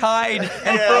because they're tied and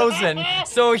Yeah. frozen.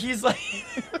 So he's like,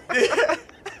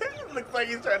 Looks like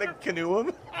he's trying to canoe him.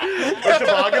 Or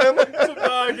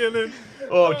toboggan him.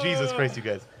 Oh, Jesus Christ, you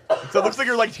guys. So it looks like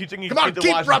you're like teaching you Come on, kid to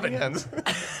keep wash rubbing. his hands.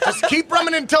 Just keep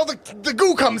rubbing until the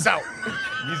goo comes out.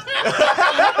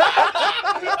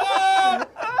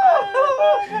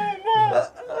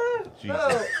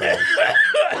 Jesus Christ.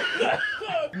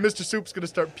 Mr. Soup's gonna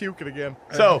start puking again.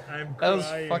 So, that was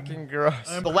fucking gross.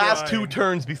 the last 2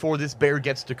 turns before this bear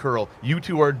gets to Curl, you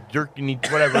two are jerking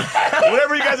whatever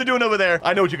you guys are doing over there.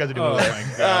 I know what you guys are doing Oh over my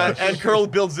there. And Curl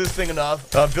builds this thing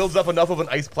enough, builds up enough of an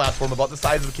ice platform about the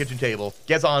size of a kitchen table,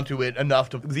 gets onto it enough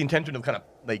to, with the intention of kind of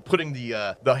like putting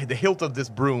the hilt of this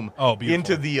broom beautiful.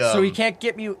 into the. So he can't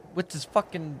get me with his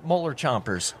fucking molar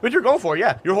chompers. What you're going for,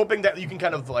 yeah. You're hoping that you can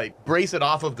kind of like brace it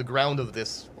off of the ground of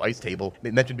this ice table.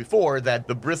 They mentioned before that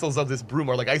the bristles of this broom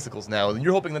are like icicles now, and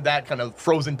you're hoping that that kind of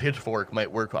frozen pitchfork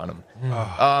might work on him.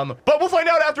 But we'll find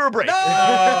out after a break.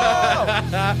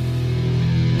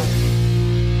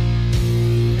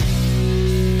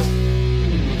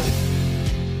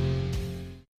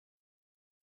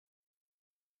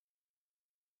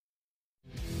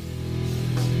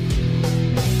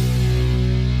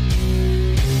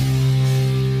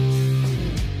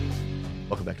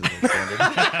 Welcome back to the Gold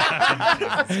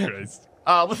Standard. Jesus Christ.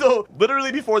 So,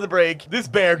 literally before the break, this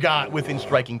bear got within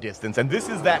striking distance, and this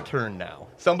is that turn now.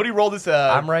 Somebody roll this.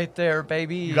 I'm right there,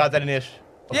 baby. You got that, Anish?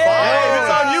 Yeah!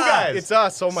 It's on you guys. It's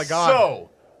us. Oh my God. So,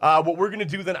 what we're gonna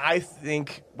do then, I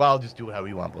think. Well, just do it however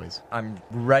you want, boys. I'm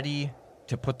ready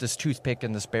to put this toothpick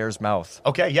in this bear's mouth.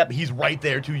 Okay. Yep. He's right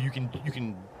there too. You can.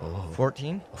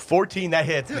 14? 14. That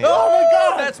hits. Man. Oh my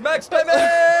god! That's max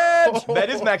damage! That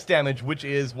is max damage, which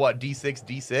is what, D6,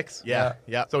 D6? Yeah.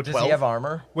 Yeah. So Does 12. he have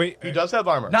armor? Wait, He does have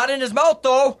armor. Not in his mouth,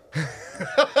 though!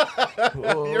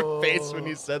 Your face when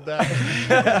you said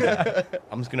that.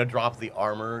 I'm just gonna drop the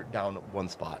armor down 1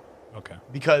 spot okay.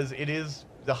 because it is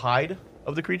the hide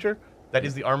of the creature. That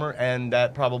is the armor, and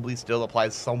that probably still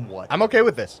applies somewhat. I'm okay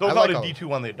with this. So I it's not like a all-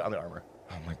 D2 on the armor.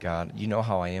 Oh my god, you know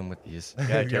how I am with these.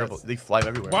 Yeah, terrible. They fly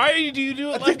everywhere. Why do you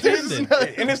do it like This is this? not-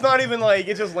 And it's not even like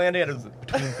it's just landing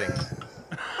between things.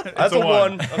 That's a a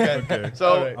one. 1. Okay. Okay. So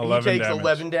All right. he 11 takes damage.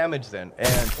 11 damage then,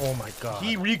 and Oh my God.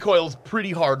 he recoils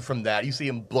pretty hard from that. You see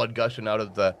him blood gushing out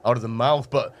of the mouth.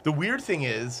 But the weird thing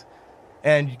is,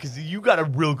 And because you got a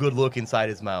real good look inside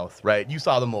his mouth, right? You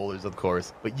saw the molars, of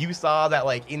course, but you saw that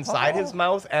like inside his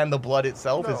mouth and the blood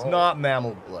itself is not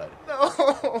mammal blood.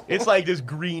 No. It's like this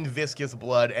green viscous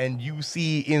blood, and you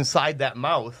see inside that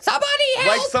mouth, Somebody help!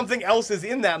 like something else is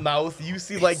in that mouth. You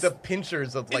see like the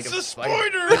pinchers of like It's a spider,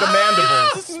 spider! like a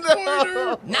mandible. It's a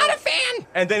spider! Not a fan.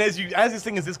 And then as this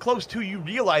thing is this close too, you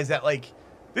realize that like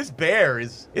this bear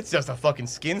it's just a fucking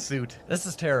skin suit. This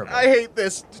is terrible. I hate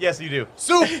this. Yes, you do.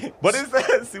 Soup. What does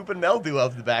that Soup and Mel do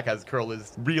out the back as Curl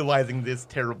is realizing this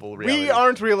terrible reality? We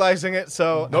aren't realizing it,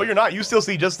 so No, you're not. You still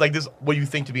see just like this, what you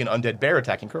think to be an undead bear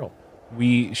attacking Curl.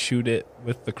 We shoot it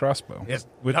with the crossbow. Yes.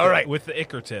 With All right. With the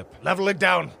ichor tip. level it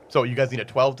down. So you guys need a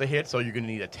 12 to hit, so you're going to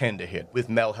need a 10 to hit, with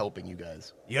Mel helping you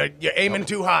guys. You're aiming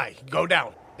too high. Go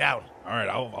down. Down. All right,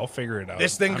 I'll figure it out.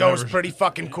 This thing I've goes never pretty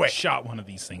fucking quick. Shot one of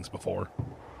these things before.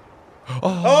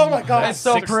 Oh my god. That's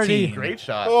so 16. pretty. Great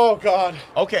shot. Oh god.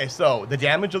 Okay, so the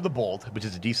damage of the bolt, which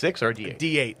is a d6 or a d8?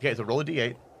 D8. Okay, so roll a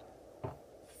d8.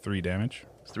 3 damage.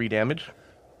 It's 3 damage.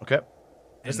 Okay.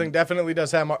 This thing definitely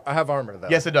does have armor though.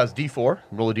 Yes, it does. D4.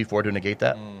 Roll a d4 to negate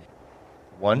that.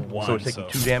 One. So One, it's taking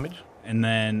so- 2 damage. And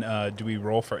then do we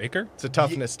roll for ichor? It's a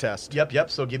toughness test. Yep.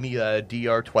 So give me a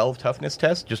DR12 toughness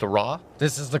test, just a raw.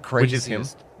 This is the Which is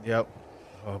craziest. him. Yep.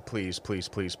 Oh please, please,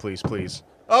 please, please, please.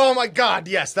 Oh my god,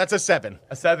 yes, that's a 7.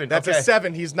 A 7. That's okay. a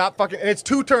 7. He's not fucking and it's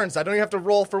 2 turns. I don't even have to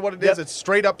roll for what it is. Yep. It's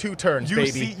straight up 2 turns,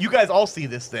 baby. You guys all see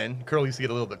this then. Curl, you see it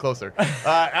a little bit closer.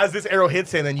 As this arrow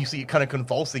hits him and you see it kind of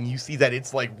convulsing, you see that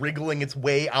it's like wriggling its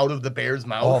way out of the bear's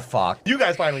mouth. Oh, fuck. You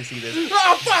guys finally see this.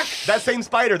 Oh fuck! That same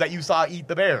spider that you saw eat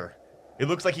the bear. It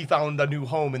looks like he found a new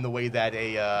home in the way that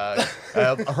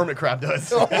a hermit crab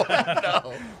does. Oh,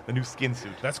 no. A new skin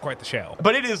suit. That's quite the shell.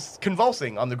 But it is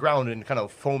convulsing on the ground and kind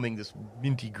of foaming this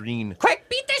minty green. Quick,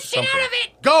 beat the shit out of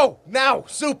it. Go! Now!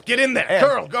 Soup, get in there! And-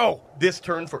 Curl, go! This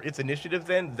turn for its initiative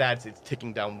then, it's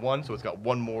ticking down 1, so it's got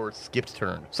 1 more skipped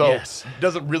turn. So Yes.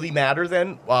 doesn't really matter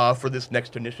then for this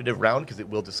next initiative round because it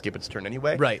will just skip its turn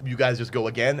anyway. Right. You guys just go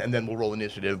again, and then we'll roll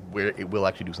initiative where it will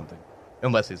actually do something.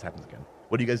 Unless this happens again.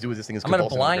 What do you guys do with this thing is I'm gonna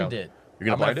convulsing on the blind ground? it. You're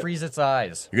gonna I'm blind gonna it? freeze its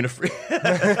eyes. You're gonna freeze.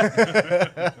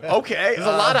 Okay. There's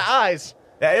a lot of eyes.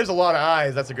 That is a lot of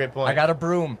eyes. That's a great point. I got a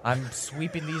broom. I'm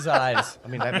sweeping these eyes. I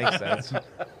mean, that makes sense.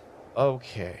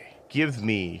 Okay. Give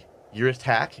me your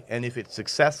attack, and if it's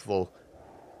successful,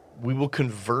 we will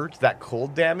convert that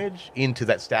cold damage into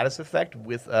that status effect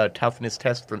with a toughness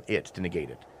test from it to negate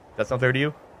it. That's not fair to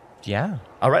you? Yeah.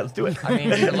 All right, let's do it. I mean,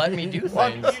 you're letting me do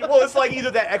things. Well, it's like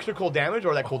either that extra cold damage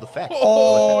or that cold effect.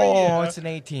 Oh, it's an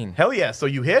 18. Hell yeah. So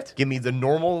you hit. Give me the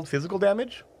normal physical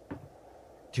damage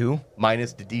 2.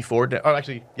 minus the d4. Oh,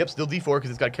 actually, yep, still d4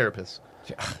 because it's got carapace.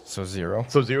 So 0.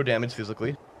 So 0 damage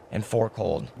physically. And 4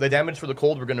 cold. The damage for the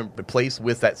cold we're going to replace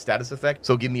with that status effect.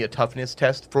 So give me a toughness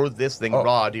test for this thing, Oh.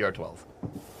 raw DR12.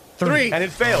 3. And it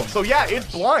failed. So yeah,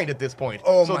 it's blind at this point.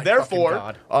 Oh so my therefore,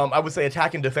 fucking God. I would say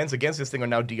attack and defense against this thing are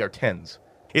now DR10s.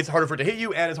 It's harder for it to hit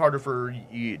you, and it's harder for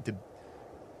you to,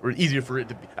 or easier for it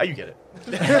to be. You get it.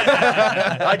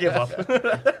 I give up.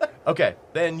 Okay,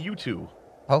 then you two.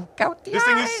 Poke out the This eyes.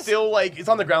 thing is still like it's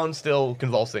on the ground, still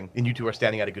convulsing, and you two are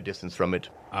standing at a good distance from it.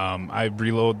 I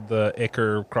reload the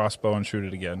ichor crossbow and shoot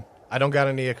it again. I don't got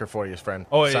any ichor for you, friend.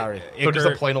 Oh, sorry. So just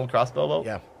a plain old crossbow bolt.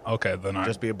 Yeah, Okay, then I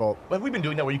just be a bolt. But we've been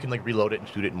doing that where you can like reload it and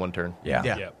shoot it in one turn. Yeah.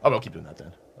 Yeah. Yeah. Oh, I'll keep doing that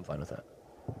then. I'm fine with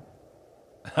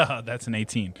that. That's an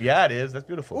 18. Yeah, it is. That's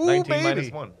beautiful. Ooh, 19 baby.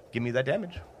 minus 1. Give me that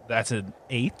damage. That's an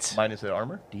 8. Minus the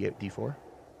armor, D8, D4. You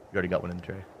already got one in the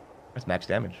tray. That's max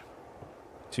damage.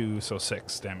 2, so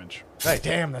 6 damage. Right,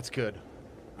 damn, that's good.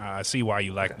 I see why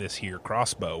you like this here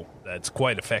crossbow. That's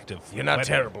quite effective. You're not weapon.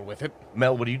 terrible with it.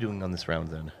 Mel, what are you doing on this round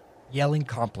then? Yelling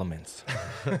compliments.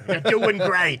 You're doing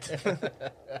great.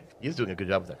 He's doing a good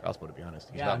job with that crossbow, to be honest.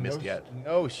 He's not missed yet.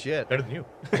 No shit. Better than you.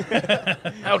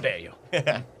 How dare you?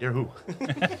 You're who?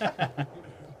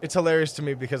 It's hilarious to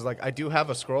me because, like, I do have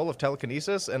a scroll of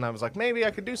telekinesis, and I was like, maybe I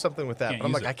could do something with that. Can't But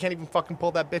I'm use like, it. I can't even fucking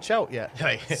pull that bitch out yet.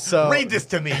 Hey, So- read this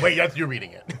to me. Wait, you're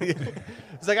reading it.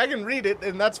 It's like, I can read it,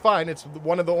 and that's fine. It's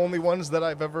one of the only ones that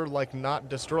I've ever, like, not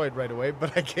destroyed right away,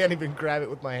 but I can't even grab it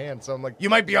with my hand. So I'm like, you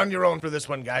might be on your own for this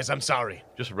one, guys. I'm sorry.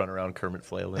 Just run around Kermit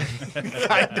flailing.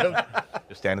 Kind of.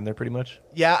 Just standing there pretty much.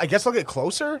 Yeah, I guess I'll get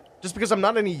closer, just because I'm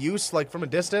not any use, like, from a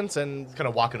distance, and... Kind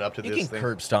of walking up to You this can thing.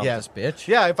 curb stomp Yeah. this bitch.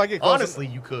 Yeah, if I get close... Honestly,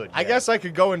 you could. I yeah. guess I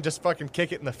could go and just fucking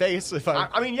kick it in the face if I...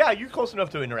 I mean, yeah, you're close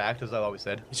enough to interact, as I've always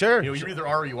said. Sure. You know, you either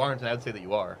are or you aren't, and I'd say that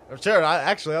you are. Sure,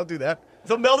 I'll do that.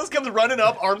 So Mel just comes running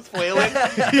up, arms flailing,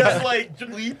 just like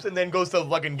leaps, and then goes to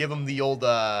fucking give him the old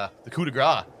the coup de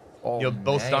grace. Oh,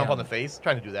 Both stomp man. on the face,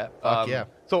 trying to do that. Fuck yeah.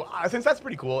 So since that's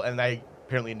pretty cool, and I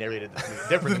apparently narrated this movie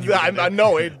different than you I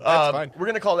know it. That's fine. We're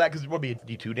going to call that, because it would be a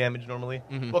D2 damage normally.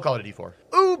 We'll call it a D4.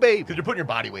 Ooh, baby. Because you're putting your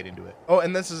body weight into it. Oh,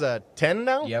 and this is a 10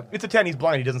 now? Yep. It's a 10. He's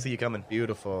blind. He doesn't see you coming.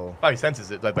 Beautiful. Probably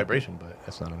senses it, that vibration, but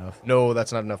that's not enough. No,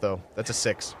 that's not enough, though. That's a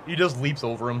 6. He just leaps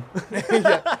over him.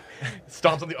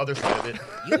 Stomps on the other side of it.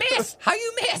 You miss. How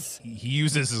you miss? He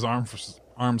uses his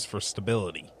arms for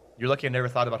stability. You're lucky I never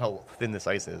thought about how thin this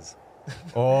ice is.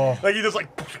 Oh, Like, you just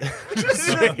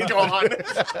he's gone.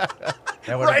 that would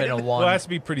have Right. been a 1. Well, it has to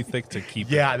be pretty thick to keep.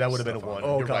 Yeah, that would have been a 1.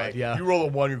 Oh, You're God, right. yeah. You roll a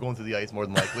 1, you're going through the ice more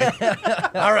than likely.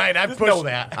 All right, I've Just know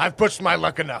that. I've pushed my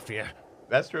luck enough here.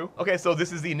 That's true. Okay, so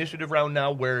this is the initiative round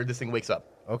now where this thing wakes up.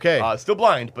 Okay, Still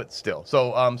blind, but still.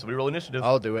 So we roll initiative.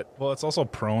 I'll do it. Well, it's also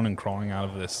prone and crawling out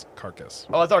of this carcass.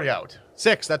 Oh, it's already out.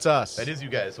 6, that's us. That is you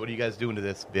guys. So what are you guys doing to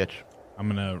this bitch? I'm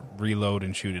gonna reload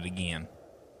and shoot it again.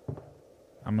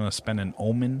 I'm gonna spend an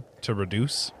omen to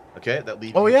reduce. Okay, that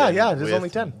leaves. Oh, you yeah, then yeah, there's with only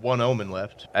 10. 1 omen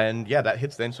left, and yeah, that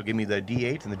hits then. So give me the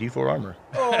D8 and the D4 armor.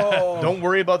 Oh. Don't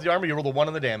worry about the armor. You roll the 1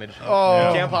 on the damage. Oh.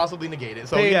 You can't possibly negate it.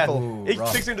 So Painful. yeah, it Rough.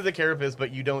 sticks into the carapace,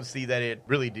 but you don't see that it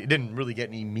didn't really get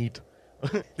any meat.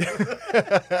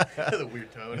 That's a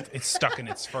weird tone. It's stuck in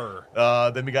its fur.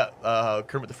 Then we got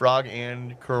Kermit the Frog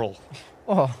and Curl.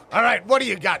 Oh, All right, what do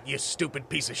you got, you stupid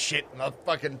piece of shit? And I'll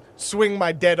fucking swing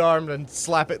my dead arm and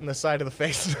slap it in the side of the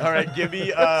face. All right, give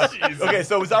me. Okay,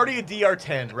 so it was already a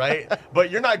DR10, right? But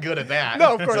you're not good at that.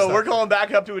 No, of course So not. we're going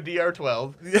back up to a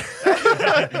DR12,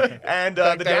 and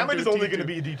Back the down damage to is a only D2. going to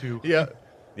be a D2. Yeah.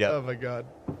 Yeah. Oh my god.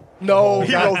 No,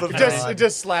 He God. rolls a It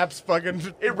just slaps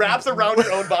fucking. It wraps around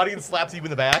your own body and slaps you in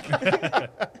the back.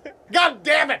 God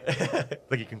damn it!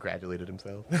 Like he congratulated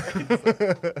himself.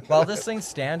 while this thing's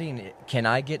standing, can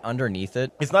I get underneath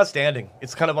it? It's not standing.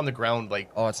 It's kind of on the ground, like,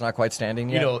 Oh, it's not quite standing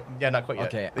yet? yeah, not quite yet.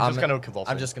 Okay, It's just kind of convulsing.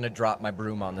 I'm just gonna drop my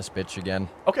broom on this bitch again.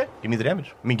 Okay, give me the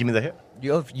damage. Give me the hit.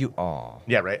 Oh,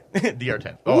 Yeah, right.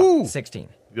 DR10. Oh, 16.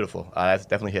 beautiful. That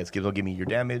definitely hits. Give me your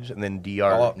damage, and then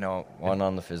DR. Oh, no, 1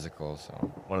 on the physical, so.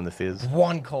 1 on the fizz.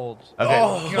 1 cold. Okay.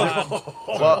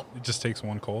 Well, It just takes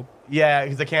 1 cold. yeah,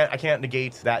 because I can't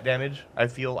negate that damage. I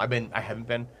feel I haven't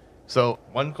been. So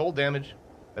 1 cold damage,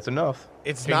 that's enough.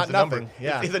 It's Change not the number. nothing,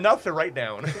 yeah. It's enough to write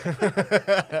down.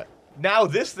 Now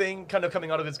this thing, kind of coming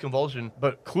out of its convulsion,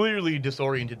 but clearly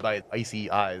disoriented by its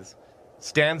icy eyes,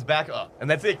 stands back up, and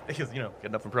that's it. Because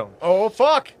getting up from prone. Oh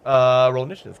fuck! Roll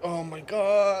initiative. Oh my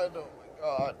god! Oh my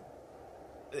god!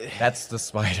 That's the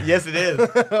spider. Yes, it is.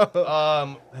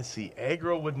 Let's see.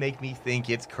 Aggro would make me think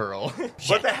it's Curl,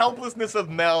 but the helplessness of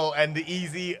Mel and the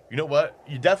easy. You know what?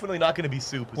 You're definitely not going to be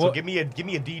soup. So Well- give me a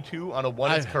D2 on a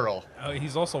 1. It's Curl.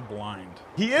 He's also blind.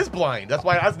 He is blind. That's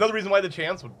another reason why the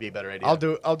chance would be a better idea.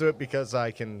 I'll do it because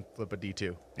I can flip a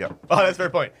D2. Yeah. Oh, that's a fair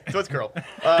point. So it's Curl.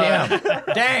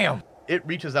 Damn. It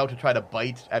reaches out to try to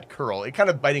bite at Curl. It kind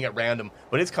of biting at random,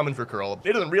 but it's coming for Curl.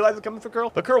 It doesn't realize it's coming for Curl,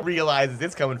 but Curl realizes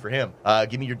it's coming for him.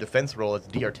 Give me your defense roll. It's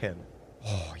DR10.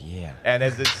 Oh, yeah. And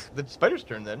as it's the spider's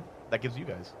turn, then that gives you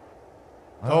guys.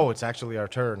 Oh, it's actually our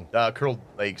turn. Curl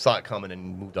saw it coming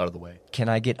and moved out of the way. Can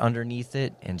I get underneath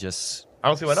it and just I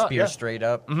don't see why not. spear Yeah. straight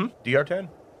up? DR10.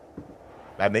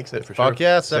 That makes it for sure. Fuck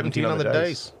yeah! 17 on the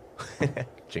dice.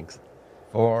 Jinx.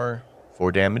 4.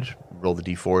 4 damage. Roll the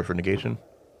D4 for negation.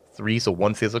 3, so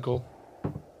 1 physical.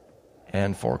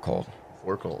 And 4 cold.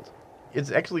 4 cold. It's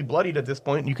actually bloodied at this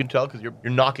point. You can tell because you're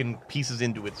knocking pieces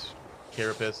into its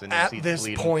carapace and you see At it this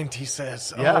bleeding. point, he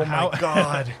says, Yeah, "Oh my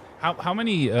god." How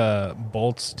many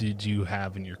bolts did you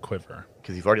have in your quiver?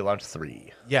 Because you've already launched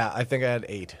 3. Yeah, I think I had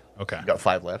 8. Okay. You got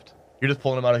 5 left. You're just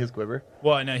pulling them out of his quiver.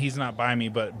 Well, no, he's not by me,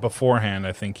 but beforehand,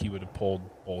 I think he would have pulled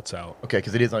bolts out. Okay,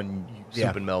 because it is on Yeah.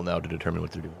 Soup and Mel now to determine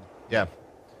what they're doing. Yeah,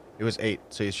 it was 8,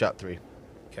 so he shot 3.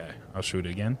 Okay, I'll shoot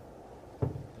again.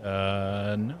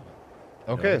 No.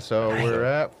 Okay, so we're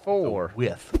at 4.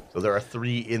 With. So there are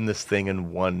 3 in this thing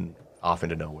and 1 off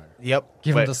into nowhere. Yep.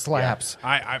 Give him But, the slaps.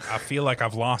 I feel like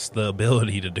I've lost the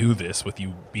ability to do this with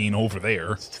you being over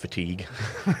there. It's fatigue.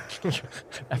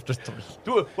 After 3.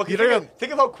 Dude, well,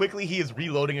 think of how quickly he is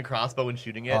reloading a crossbow and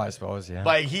shooting it. Oh, I suppose, yeah.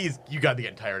 Like you gotta be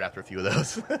getting tired after a few of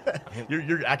those.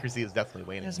 your accuracy is definitely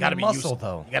waning. There's Gotta no be muscle, used.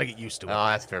 though. You gotta get used to it. Oh,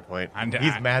 that's a fair point. And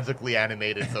He's I- magically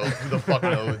animated, so who the fuck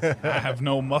knows? I have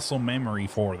no muscle memory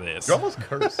for this. You're almost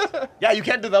cursed. Yeah, you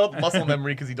can't develop muscle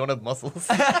memory because you don't have muscles.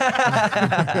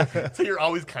 So you're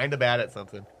always kind of bad at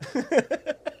something.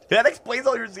 That explains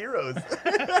all your zeros.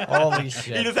 Holy He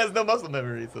shit. just has no muscle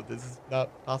memory, so this is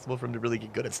not possible for him to really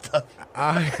get good at stuff.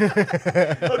 I-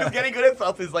 Because getting good at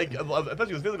stuff is like,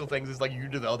 especially with physical things, is like you're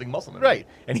developing muscle memory. Right.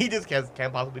 And he just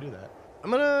can't possibly do that.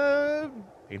 I'm gonna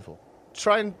Painful.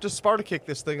 try and just Sparta kick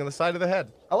this thing on the side of the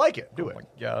head. I like it. Do it.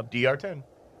 God. DR10.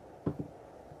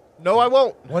 No, I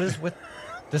won't. What is with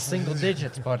the single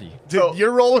digits, buddy? Dude, So-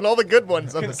 you're rolling all the good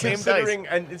ones on the same dice. Considering,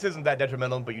 and this isn't that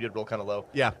detrimental, but you did roll kind of low.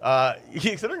 Yeah.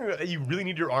 Considering that you really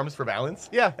need your arms for balance.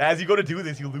 Yeah. As you go to do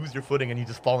this, you lose your footing and you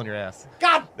just fall on your ass.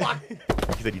 God, fuck. You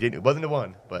said you didn't. It wasn't a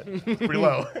 1, but it's pretty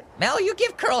low. Mel, you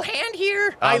give Curl a hand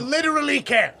here? I literally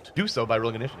can't. Do so by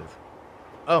rolling initiative.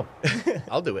 Oh,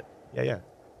 I'll do it. Yeah.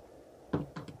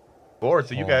 4,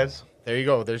 so you guys. There you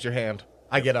go. There's your hand.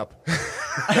 I get up.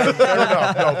 Fair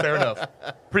enough. No, fair enough.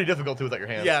 Pretty difficult too without your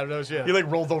hands. Yeah, no shit. He like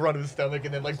rolls over onto his stomach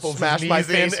and then like pulls Smash his my knees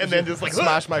face in and then just like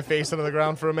smash my face into the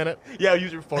ground for a minute. Yeah,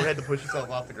 use your forehead to push yourself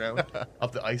off the ground,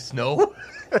 off the ice snow.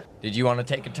 Did you want to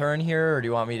take a turn here, or do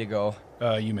you want me to go?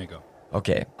 You may go.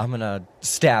 Okay, I'm gonna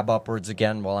stab upwards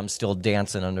again while I'm still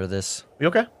dancing under this. You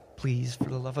okay? Please, for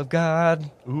the love of God.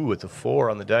 Ooh, it's a 4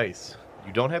 on the dice.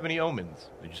 You don't have any omens.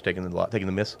 You're just taking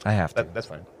the miss. I have to. That's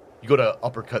fine. You go to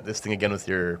uppercut this thing again with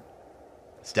your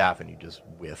staff, and you just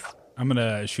whiff. I'm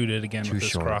gonna shoot it again Too with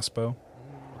this short. crossbow.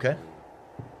 Okay.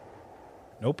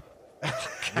 Nope.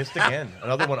 Missed again.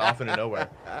 Another one off into nowhere.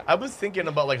 I was thinking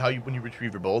about like how when you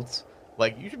retrieve your bolts,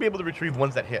 like you should be able to retrieve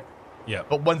ones that hit, Yeah.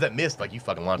 but ones that missed, like you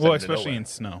fucking launch Well, them into especially nowhere. in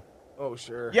snow. Oh,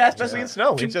 sure. Yeah, especially in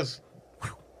snow. It's just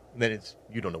and then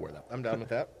you don't know where that. I'm down with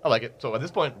that. I like it. So at this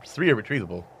point, 3 are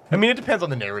retrievable. I mean, it depends on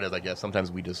the narrative, I guess.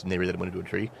 Sometimes we just narrate them into a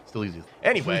tree. Still easy.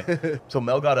 Anyway, so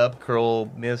Mel got up, Curl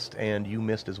missed, and you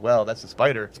missed as well. That's the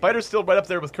spider. Spider's still right up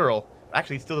there with Curl.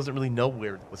 Actually, he still doesn't really know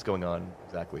what's going on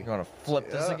exactly. You want to flip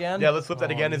this again? Yeah, let's flip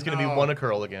that again. It's going to be 1 a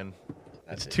Curl again.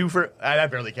 It's 2 for... I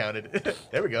barely counted.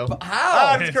 There we go.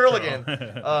 How? It's Curl again.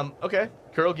 Okay.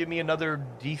 Curl, give me another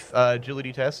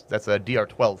agility test. That's a DR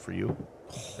 12 for you.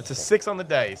 That's a 6 on the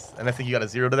dice. And I think you got a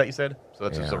 0 to that, you said? So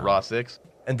that's just a raw 6.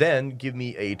 And then give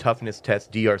me a toughness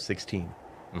test, DR 16.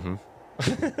 Mm-hmm.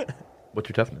 What's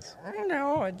your toughness? I don't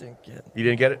know. I didn't get. You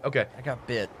didn't get it? Okay. I got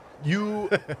bit. You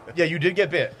did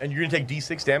get bit. And you're going to take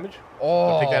D6 damage?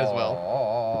 Oh. So take that as well.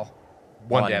 Oh.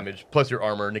 1 One. damage, plus your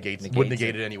armor would Negates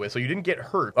negate it anyway. So you didn't get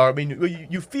hurt. I mean,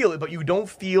 you feel it, but you don't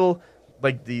feel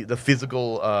like the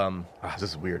physical. This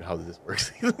is weird how this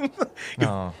works.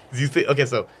 No. Okay,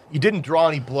 so you didn't draw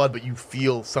any blood, but you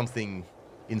feel something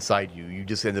inside you. You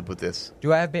just end up with this.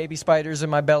 Do I have baby spiders in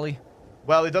my belly?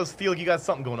 Well, it does feel like you got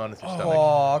something going on in your stomach.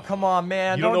 Oh, come on,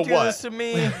 man. You don't Don't know do what. this to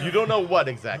me. You don't know what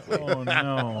exactly. Oh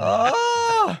no.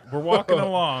 Oh. We're walking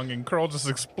along and Curl just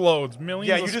explodes. Millions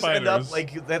Yeah, of you just spiders. end up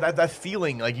like that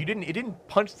feeling. Like it didn't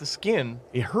punch the skin.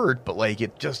 It hurt, but like you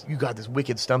got this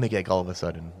wicked stomach ache all of a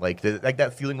sudden. Like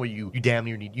that feeling where you damn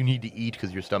near need to eat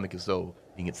because your stomach is so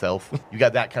eating itself. You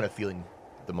got that kind of feeling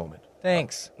at the moment.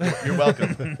 Thanks. You're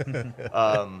welcome.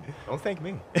 Don't thank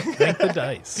me. Thank the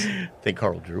dice. Thank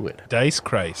Carl Druid. Dice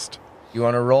Christ. You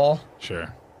want to roll?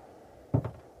 Sure.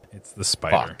 It's the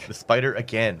spider. The spider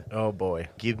again. Oh, boy.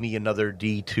 Give me another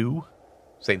D2.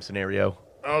 Same scenario.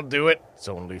 I'll do it. It's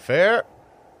only fair.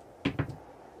 One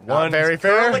Not very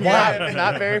fair. Curl again.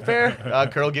 Not very fair.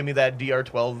 Curl, give me that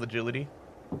DR12 agility.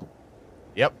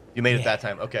 Yep. You made it that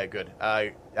time. Okay, good.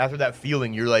 After that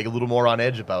feeling, you're like a little more on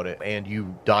edge about it, and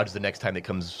you dodge the next time it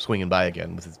comes swinging by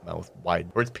again with its mouth wide,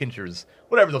 or its pinchers,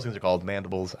 whatever those things are called,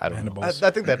 mandibles. I don't know. Mandibles.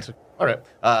 I think that's... All right,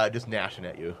 just gnashing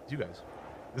at you. You guys.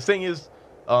 This thing is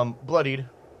bloodied,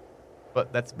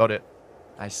 but that's about it.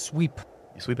 I sweep.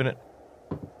 You sweeping it?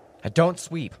 I don't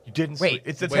sweep. You didn't. Wait,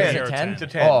 It's a wait, 10. you're a 10? It's a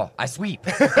 10. Oh, I sweep.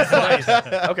 Nice.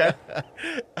 Okay.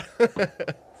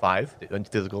 5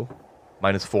 physical,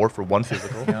 -4 for 1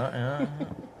 physical.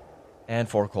 And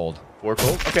 4 cold. 4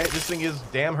 cold. Okay, this thing is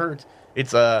damn hurt.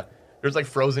 It's there's like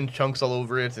frozen chunks all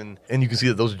over it, and you can see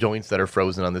that those joints that are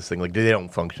frozen on this thing, like they don't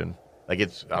function. Like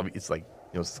it's like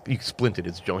you splinted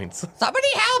its joints. Somebody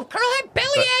help! Curl had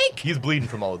bellyache! He's bleeding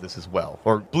from all of this as well,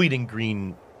 or bleeding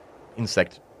green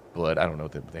insect blood. I don't know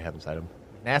what they have inside him.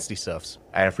 Nasty stuffs.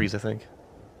 Antifreeze, I think.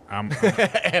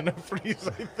 Antifreeze,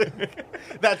 I think.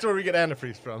 That's where we get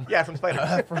antifreeze from. Yeah, from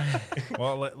spiders.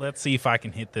 Well, let's see if I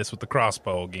can hit this with the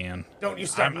crossbow again. Don't you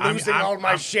start I'm- losing I'm- all my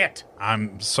I'm- shit.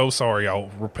 I'm so sorry. I'll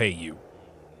repay you.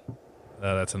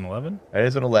 That's an 11. That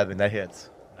is an 11. That hits.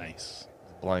 Nice.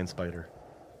 Blind spider.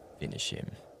 Finish him.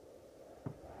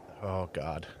 Oh,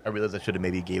 God. I realized I should have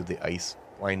maybe gave the ice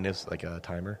blindness like a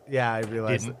timer. Yeah, I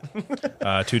realized.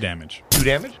 Didn't. 2 damage. 2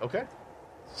 damage. Okay.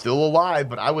 Still alive,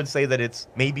 but I would say that it's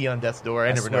maybe on death's door. I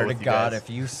never swear know with to you God, guys. if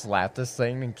you slap this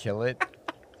thing and kill it,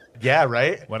 Yeah,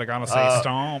 right. What I gonna say?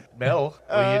 Stomp. Mel, what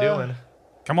are you doing?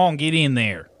 Come on, get in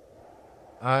there.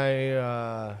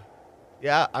 I'm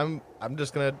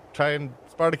just gonna try and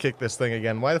Sparta kick this thing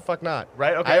again. Why the fuck not?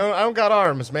 Right, okay. I don't got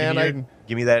arms, man.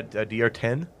 Give me that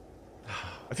DR10.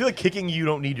 I feel like kicking you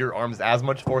don't need your arms as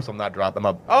much for, so I'm not dropping them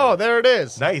up. Oh, there it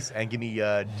is. Nice. And give me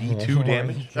D2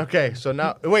 damage. Okay, so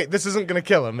now wait, this isn't gonna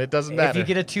kill him. It doesn't matter. If you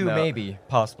get a 2, No. maybe,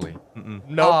 possibly.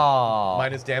 Nope. Aw.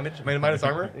 Minus damage? Minus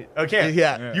armor? Okay.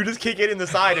 Yeah. You just kick it in the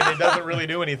side and it doesn't really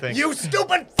do anything. You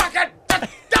stupid fucker!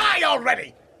 Just die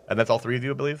already! And that's all 3 of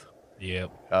you, I believe?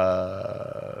 Yep.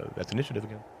 That's initiative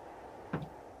again.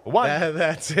 1. That's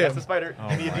That's him. the spider.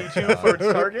 Give me a D2 for its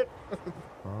target.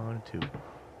 1, 2.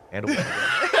 And a 1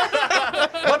 again.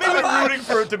 I'm even rooting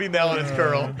for it to be Mel and its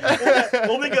curl.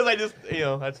 Only because I just,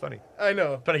 that's funny. I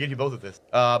know. Trying to get you both at this.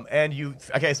 And you,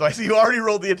 okay, so I see you already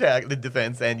rolled the attack, the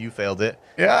defense, and you failed it.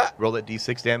 Yeah. Roll that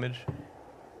D6 damage.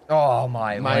 Oh,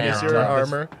 my Minus land. your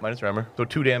armor. Minus your armor. So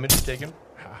 2 damage taken.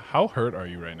 How hurt are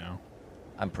you right now?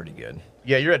 I'm pretty good.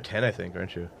 Yeah, you're at 10, I think,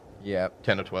 aren't you? Yep.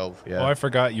 10 or 12, yeah. Oh, I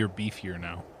forgot you're beefier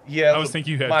now. Yeah, I was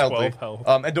thinking you had mildly. 12 health.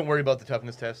 And don't worry about the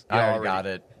toughness test. You I already got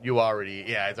it. You already,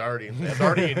 yeah, it's already in you.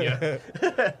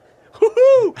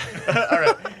 Woohoo! All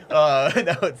right,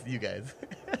 now it's you guys.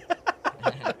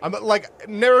 I'm like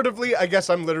narratively, I guess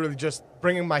I'm literally just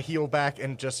bringing my heel back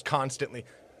and just constantly,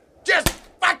 just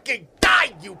fucking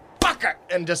die, you fucker,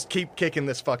 and just keep kicking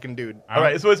this fucking dude. All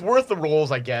right, so it's worth the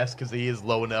rolls, I guess, because he is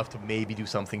low enough to maybe do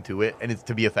something to it, and it's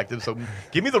to be effective. So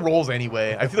give me the rolls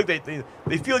anyway. I feel like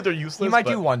they feel like they're useless. You might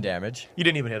but do 1 damage. You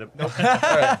didn't even hit him. Nope. All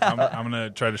right. I'm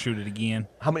gonna try to shoot it again.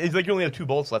 How many? It's like you only have 2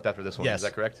 bolts left after this one. Yes. Is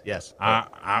that correct? Yes.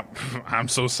 I'm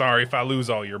so sorry if I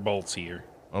lose all your bolts here.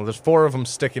 Well, there's 4 of them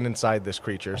sticking inside this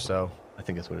creature, so I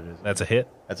think that's what it is. That's a hit.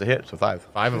 That's a hit. So 5.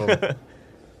 5 of them.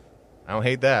 I don't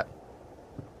hate that.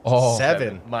 Oh.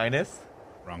 7. Minus.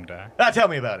 Wrong die. Tell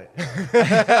me about it.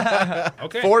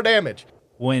 Okay. 4 damage.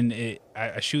 When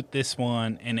I shoot this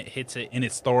one and it hits it in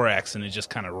its thorax and it just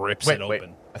kind of rips it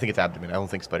open. I think it's abdomen. I don't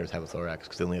think spiders have a thorax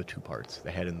because they only have 2 parts: the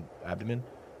head and abdomen.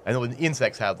 I know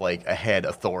insects have like a head,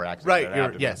 a thorax, Right, and an you're-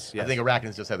 abdomen. yes, I yes. think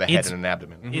arachnids just have a head and an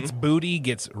abdomen. Its booty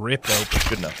gets ripped open.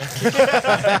 Good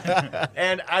enough.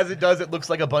 And as it does, it looks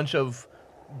like a bunch of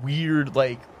weird,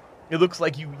 like it looks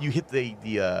like you hit the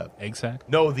Egg sac?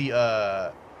 no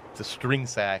the string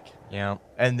sack, Yeah.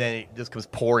 and then it just comes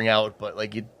pouring out, but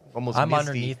like it almost. I'm misty.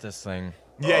 underneath this thing.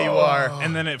 Yeah, you are.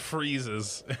 And then it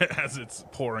freezes as it's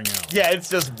pouring out. Yeah, it's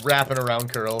just wrapping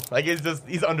around Curl. Like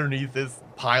he's underneath this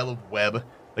pile of web.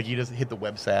 Like you just hit the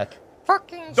web sack.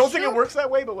 Fucking Don't think it works that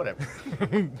way, but whatever.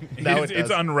 Now it's it does.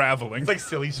 unraveling. It's like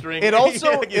silly string. It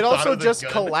also Like you it thought also was a just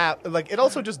gun. collapsed. Like it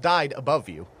also just died above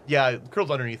you. Yeah,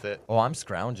 Curl's underneath it. Oh, I'm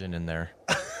scrounging in there.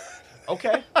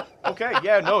 Okay. Okay.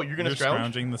 Yeah. No, you're gonna You're scrounge.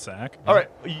 scrounging the sack. All right.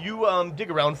 You dig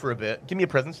around for a bit. Give me a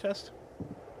presence test.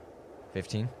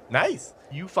 15. Nice.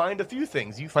 You find a few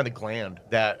things. You find a gland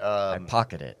that. I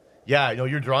pocket it. Yeah. No,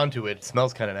 you're drawn to it. It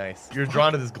smells kind of nice. You're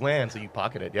drawn to this gland, so you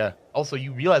pocket it. Yeah. Also,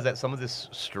 you realize that some of this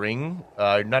string,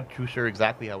 you're not too sure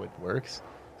exactly how it works.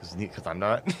 Because I'm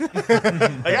not. Like,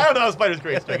 I don't know how spiders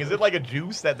create string. Is it like a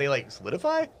juice that they like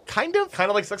solidify? Kind of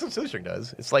like some silly string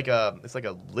does. It's like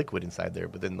a liquid inside there,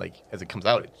 but then like as it comes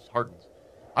out, it hardens.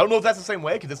 I don't know if that's the same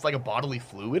way because it's like a bodily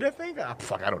fluid. I think.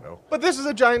 Fuck, I don't know. But this is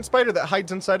a giant spider that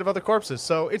hides inside of other corpses,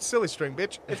 so it's silly string,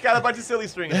 bitch. It's got a bunch of silly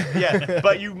string. Yeah,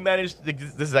 but you managed.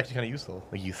 This is actually kind of useful.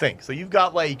 Like you think. So you've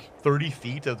got like 30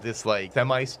 feet of this like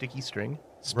semi-sticky string.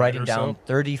 Writing down soap?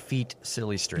 30 feet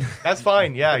silly string. That's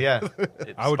fine. Yeah.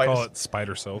 I would call it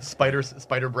spider soap.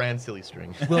 spider brand silly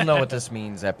string. We'll know what this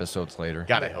means episodes later.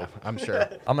 God, I hope. I'm sure.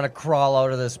 I'm going to crawl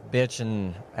out of this bitch,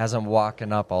 and as I'm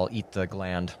walking up, I'll eat the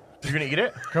gland. You're gonna eat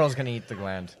it. Curl's going to eat the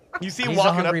gland. You see him He's a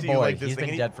walking up hungry to you boy. like this He's thing. been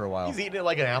and dead for a while. He's eating it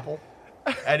like an apple,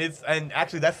 and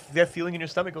actually that feeling in your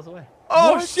stomach goes away.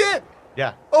 Oh shit!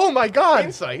 Yeah. Oh my god!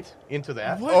 Insight into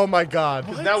that. Oh my god!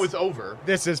 Because now it's over.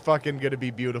 This is fucking gonna be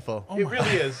beautiful. It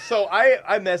really is. So I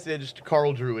messaged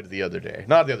Carl Druid the other day.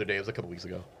 Not the other day, it was a couple weeks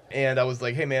ago. And I was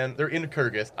like, hey man, they're in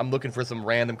Kyrgyz. I'm looking for some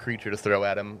random creature to throw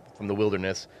at him from the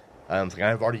wilderness. I was like,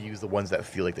 I've already used the ones that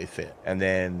feel like they fit. And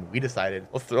then we decided,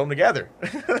 let's throw them together.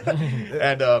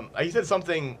 And he said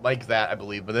something like that, I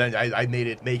believe. But then I made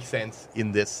it make sense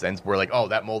in this sense where like, oh,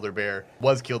 that Molder Bear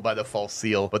was killed by the false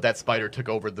seal. But that spider took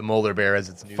over the Molder Bear as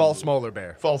its new... False molar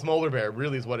bear. False Molder Bear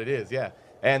really is what it is, yeah.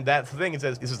 And that's the thing, it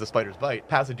says, this is the spider's bite.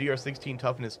 Pass a DR16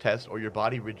 toughness test or your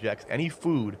body rejects any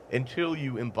food until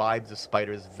you imbibe the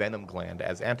spider's venom gland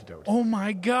as antidote. Oh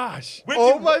my gosh. Which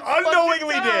Oh you my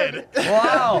unknowingly fucking did.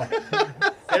 Wow.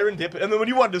 Serendipity. And then when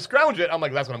you wanted to scrounge it, I'm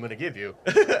like, that's what I'm going to give you.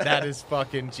 That is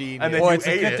fucking genius. And then Boy, you it's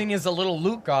a ate good it. thing he's a little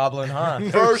loot goblin, huh?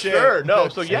 For shit. sure. No, No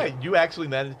so shit. yeah, you actually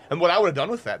managed. And what I would have done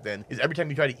with that then is every time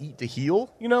you try to eat to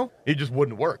heal, it just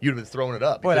wouldn't work. You'd have been throwing it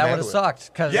up. You Boy, that couldn't would have handle it.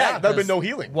 sucked. Cause, Yeah, that'd been no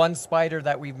healing. One spider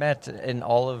that we met in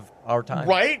all of our time.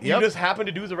 Right? Yep. You just happen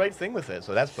to do the right thing with it.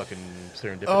 So that's fucking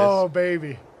serendipitous. Oh,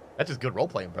 baby. That's just good role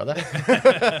playing, brother.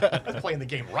 That's playing the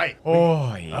game right.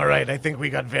 Oh, yeah. All right, I think we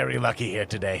got very lucky here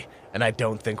today, and I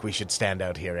don't think we should stand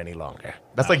out here any longer.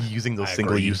 That's like using those I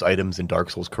single-use items in Dark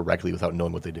Souls correctly without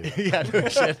knowing what they do. Yeah, no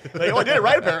shit. Like, oh, I did it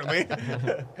right, apparently.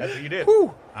 That's what you did.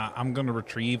 I'm going to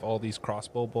retrieve all these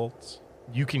crossbow bolts.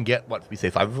 You can get, what, we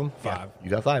say 5 of them? 5. You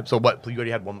got 5. So what, you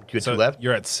already had one, you had So 2 left?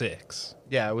 you're at 6.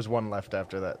 Yeah, it was one left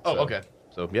after that. Oh, so- okay.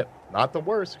 So, yep, not the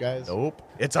worst, guys. Nope.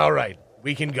 It's all right.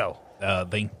 We can go.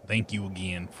 Thank you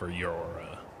again for your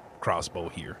crossbow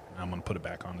here. I'm going to put it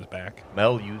back on his back.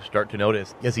 Mel, you start to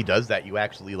notice, as he does that, you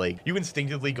actually, like, you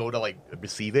instinctively go to, like,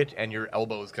 receive it, and your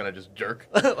elbows kind of just jerk.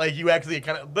 Like, you actually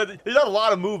kind of, but there's not a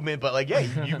lot of movement, but, like, yeah,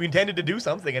 you intended to do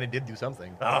something, and it did do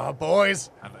something. Ah, boys.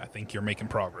 I think you're making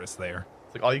progress there.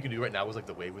 It's like, all you can do right now is, like,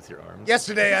 the wave with your arms.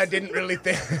 Yesterday, I didn't really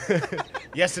think.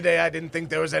 Yesterday, I didn't think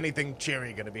there was anything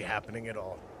cheery going to be happening at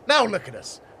all. Now look at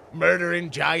us.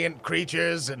 Murdering giant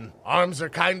creatures, and arms are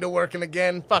kind of working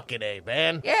again. Fucking A,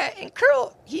 man. Yeah, and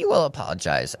Curl, he will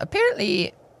apologize.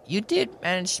 Apparently, you did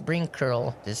manage to bring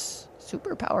Curl this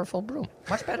super powerful broom.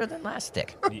 Much better than last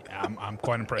stick. Yeah, I'm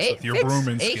quite impressed It with your fits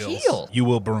brooming a skills. heel. You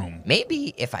will broom.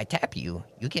 Maybe if I tap you,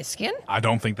 you get skin? I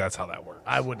don't think that's how that works.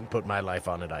 I wouldn't put my life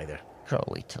on it either. Curl,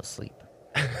 wait till sleep.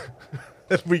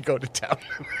 We go to town.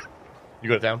 You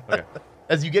go to town? Okay.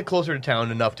 As you get closer to town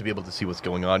enough to be able to see what's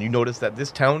going on, you notice that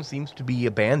this town seems to be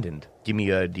abandoned. Give me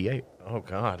a D8. Oh,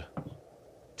 God.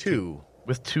 2.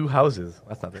 With 2 houses.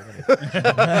 That's not very many.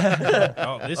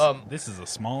 Oh, this is a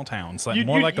small town. It's like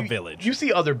more like a village. You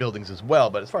see other buildings as well,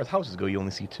 but as far as houses go, you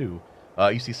only see 2.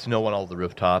 You see snow on all the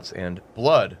rooftops and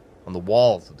blood on the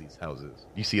walls of these houses.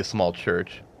 You see a small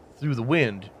church. Through the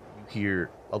wind, you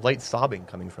hear a light sobbing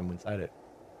coming from inside it.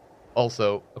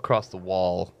 Also, across the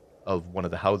wall of one of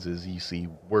the houses, you see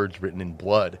words written in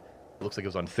blood. It looks like it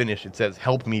was unfinished. It says,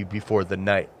 "Help me before the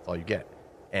night." That's all you get.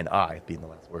 And I being the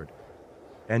last word.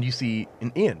 And you see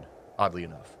an inn, oddly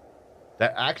enough,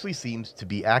 that actually seems to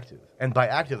be active. And by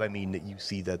active, I mean that you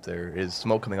see that there is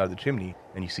smoke coming out of the chimney,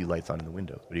 and you see lights on in the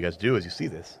window. What you guys do is you see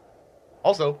this.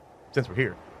 Also, since we're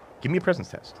here, give me a presence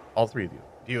test, all 3 of you.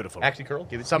 Beautiful. Actually, Curl,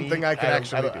 give it to Something me. I can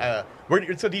actually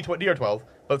do. It's a DR12,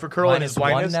 but for Curl and his Minus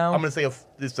 1 blindness, now? I'm going to say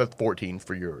it's a 14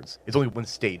 for yours. It's only one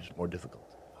stage more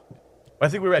difficult. I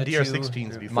think we were at Did you-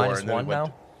 DR16s before. minus and then 1 we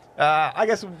went now? I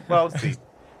guess, well, let's see.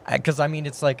 Because, I mean,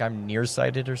 it's like I'm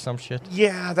nearsighted or some shit.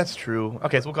 Yeah, that's true.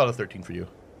 Okay, so we'll call it a 13 for you.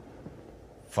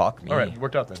 Fuck me. All right,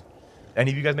 worked out then.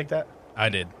 Any of you guys make that? I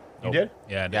did. You did?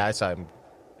 Yeah, I did. Yeah, I saw him.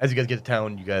 As you guys get to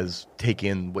town, you guys take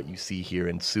in what you see here,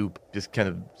 and Soup just kind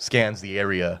of scans the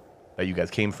area that you guys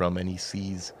came from, and he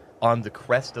sees on the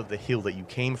crest of the hill that you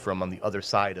came from on the other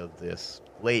side of this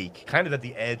lake, kind of at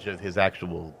the edge of his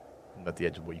actual, at the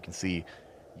edge of what you can see,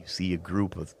 you see a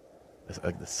group of,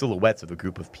 like the silhouettes of a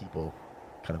group of people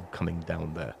kind of coming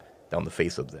down the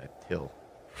face of that hill.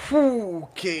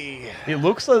 Okay. It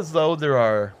looks as though there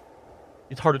are,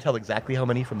 it's hard to tell exactly how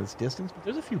many from this distance, but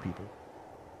there's a few people.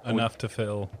 Enough to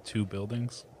fill 2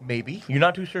 buildings. Maybe. You're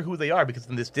not too sure who they are because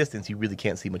from this distance you really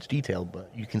can't see much detail, but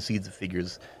you can see the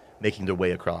figures making their way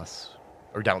across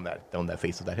or down that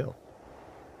face of that hill.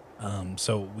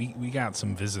 So we got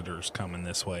some visitors coming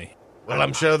this way. Well,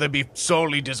 I'm sure they'd be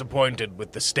sorely disappointed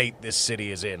with the state this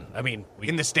city is in. I mean,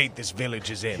 in the state this village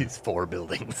is in. It's 4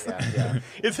 buildings. Yeah.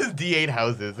 It says D8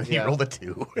 houses and Yeah. you rolled a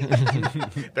 2.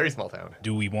 Very small town.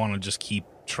 Do we want to just keep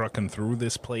trucking through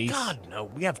this place? God, no.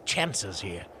 We have chances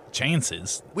here.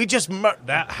 Chances. We just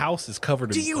That house is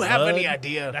covered in Do blood. you have any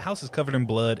idea? The house is covered in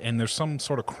blood, and there's some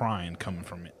sort of crying coming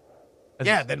from it.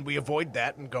 Yeah, then we avoid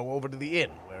that and go over to the inn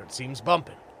where it seems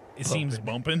bumping. It seems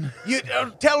bumping. You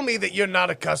tell me that you're not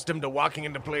accustomed to walking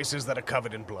into places that are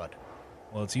covered in blood.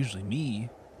 Well, it's usually me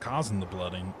causing the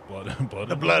blooding.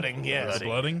 The blooding, yes. The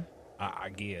blooding? I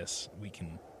guess we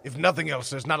can... If nothing else,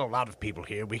 there's not a lot of people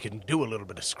here. We can do a little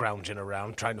bit of scrounging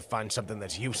around, trying to find something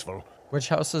that's useful. Which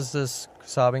house is this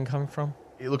sobbing coming from?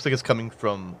 It looks like it's coming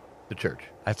from the church.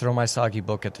 I throw my soggy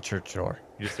book at the church door.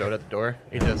 You just throw it at the door.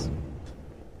 It just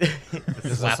Does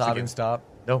the slaps sobbing again. stop?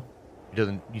 No. It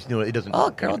doesn't. You know, it doesn't.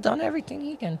 Oh, Curl done everything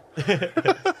he can.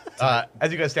 As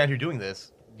you guys stand here doing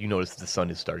this, you notice the sun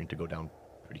is starting to go down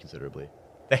pretty considerably.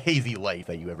 The hazy light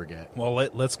that you ever get. Well,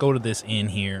 let's go to this inn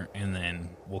here, and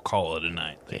then we'll call it a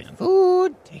night then.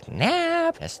 Food, take a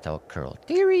nap, test out Curl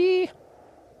theory.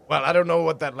 Well, I don't know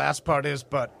what that last part is,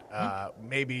 but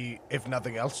maybe, if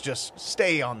nothing else, just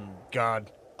stay on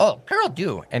guard. Oh, Curl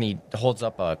do. And he holds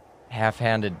up a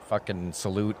half-handed fucking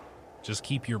salute. Just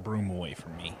keep your broom away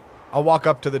from me. I'll walk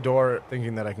up to the door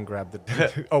thinking that I can grab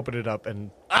the... open it up and...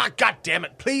 Ah, God damn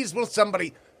it. Please, will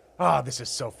somebody... Oh, this is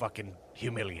so fucking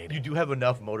humiliating. You do have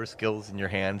enough motor skills in your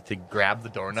hand to grab the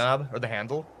doorknob or the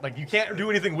handle. Like, you can't do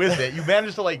anything with it. You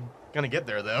managed to, like, kind of get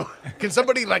there, though. Can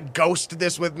somebody, like, ghost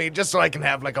this with me just so I can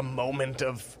have, like, a moment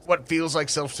of what feels like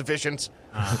self-sufficiency?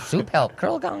 Soup help.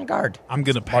 Curl on guard. I'm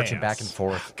going to pass. Marching back and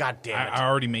forth. God damn it. I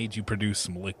already made you produce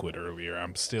some liquid earlier.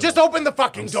 I'm still... Just open the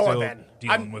fucking I'm door, still then.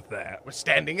 dealing with that. We're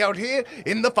standing out here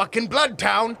in the fucking Blood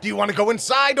Town. Do you want to go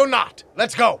inside or not?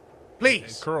 Let's go.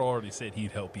 Please. Curl already said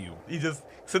he'd help you. He just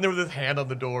sitting there with his hand on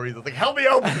the door. He's like, help me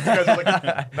open. You guys are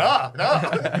like,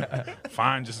 nah.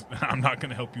 Fine, I'm not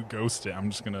going to help you ghost it. I'm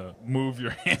just going to move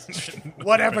your hand.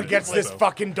 Whatever gets this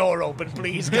fucking door open,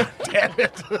 please. God damn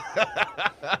it.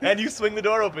 And you swing the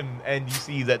door open, and you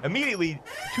see that immediately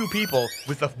 2 people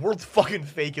with the world's fucking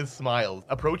fakest smiles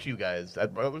approach you guys.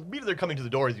 Immediately they're coming to the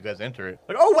door as you guys enter it.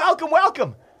 Like, oh, welcome,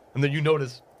 welcome. And then you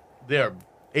notice their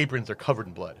aprons are covered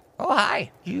in blood. Oh,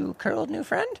 hi. You Curl's new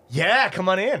friend? Yeah, come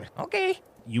on in. Okay.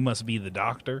 You must be the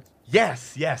doctor.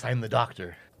 Yes, I'm the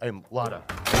doctor. I am Lada.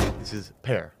 This is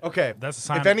Pear. Okay, That's a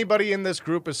sign if of- anybody in this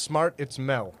group is smart, it's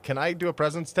Mel. Can I do a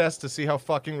presence test to see how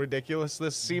fucking ridiculous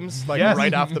this seems? Like, Yes.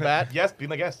 right off the bat? Yes, be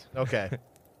my guest. Okay.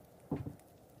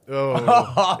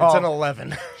 Oh, it's an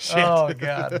 11. Shit. Oh,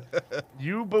 God.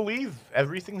 You believe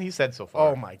everything he said so far.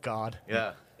 Oh, my God.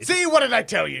 Yeah. See, what did I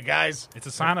tell you, guys? It's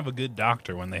a sign of a good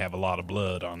doctor when they have a lot of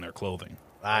blood on their clothing.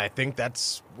 I think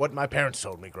that's what my parents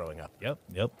told me growing up.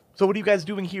 Yep. So what are you guys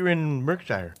doing here in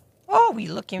Mörkshire? Oh, we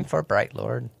looking for Bright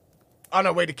Lord. On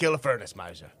our way to kill a furnace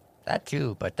miser. That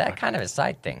too, but that kind of a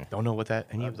side thing. Don't know what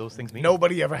any of those things mean.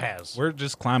 Nobody ever has. We're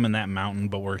just climbing that mountain,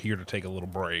 but we're here to take a little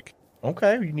break.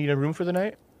 Okay, you need a room for the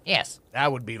night? Yes.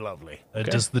 That would be lovely.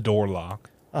 Does the door lock?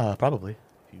 Probably.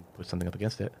 If you put something up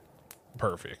against it.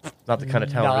 Perfect. It's not the kind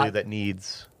of town Not- really that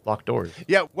needs locked doors.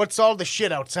 Yeah, what's all the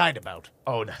shit outside about?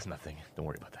 Oh, that's nothing. Don't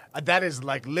worry about that. That is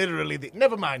like literally the.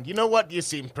 Never mind. You know what? You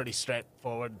seem pretty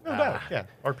straightforward. No doubt. Yeah,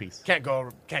 our piece. Can't go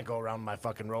around my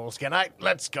fucking rolls, can I?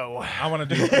 Let's go. I want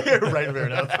to do. Right, fair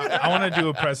enough. I want to do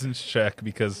a presence check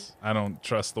because I don't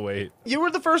trust the way. You were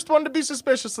the first one to be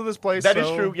suspicious of this place. That is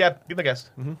so- true. Yeah, be my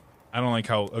guest. I don't like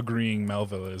how agreeing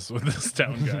Melville is with this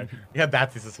town guy. Yeah,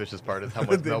 that's the suspicious part is how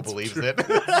much Mel believes it.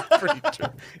 Pretty true.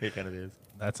 It kind of is.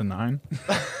 That's a 9.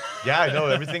 Yeah, I know.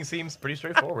 Everything seems pretty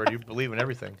straightforward. You believe in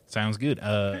everything. Sounds good.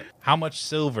 How much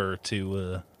silver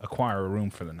to acquire a room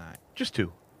for the night? Just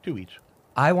 2. 2 each.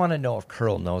 I want to know if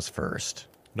Curl knows first.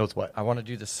 Knows what? I want to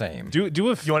do the same. Do You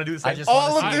want to do the same? I just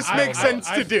All wanna of see- this I- makes I- sense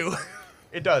I- to do.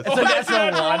 It does. It's a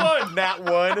natural one. Nat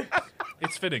 1.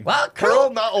 It's fitting. Well, Curl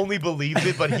not only believes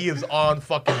it, but he is on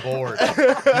fucking board. He's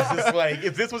just like,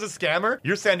 if this was a scammer,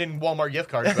 you're sending Walmart gift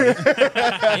cards.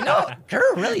 Buddy. You know,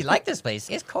 Curl really like this place.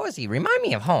 It's cozy. Remind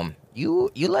me of home. You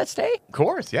let stay? Of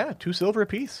course, yeah. 2 silver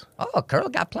apiece. Oh, Curl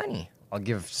got plenty. I'll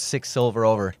give 6 silver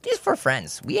over. This for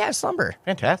friends. We have slumber.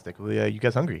 Fantastic. Well, you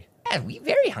guys hungry? Yeah, we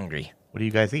very hungry. What do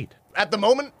you guys eat? At the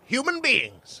moment, human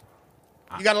beings.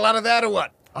 You got a lot of that or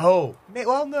what? Oh,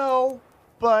 well, no,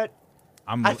 but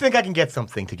I'm, I think I can get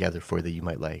something together for you that you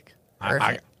might like.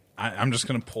 I'm just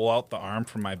gonna pull out the arm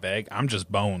from my bag. I'm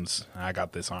just bones. I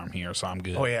got this arm here, so I'm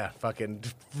good. Oh yeah, fucking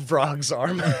Vrog's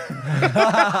arm.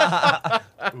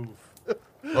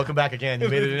 Welcome back again. You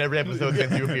made it in every episode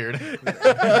since you appeared.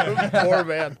 Poor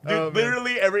man. Dude,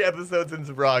 literally every episode since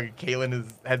Vrog, Kalen has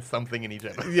had something in each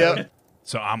episode. Yep.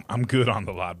 So I'm good on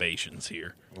the libations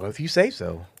here. Well, if you say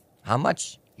so. How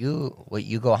much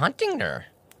you go hunting or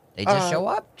they just show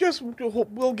up? Just,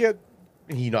 we'll get...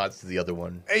 He nods to the other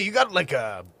one. Hey, you got like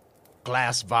a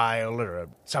glass vial or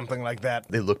something like that?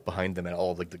 They look behind them at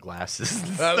all like the glasses.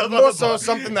 and stuff on More the so bar.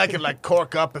 something that I could like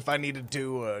cork up if I needed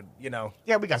to, you know.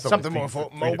 Yeah, we got something more for you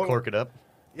to mobile. cork it up.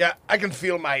 Yeah, I can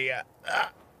feel my,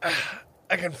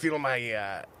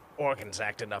 organs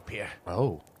acting up here.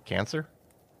 Oh, cancer?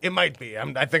 It might be.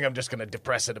 I think I'm just gonna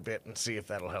depress it a bit and see if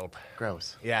that'll help.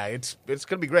 Gross. Yeah, it's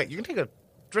gonna be great. You can take a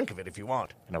drink of it if you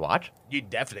want. Can I watch? You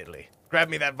definitely. Grab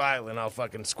me that vial and I'll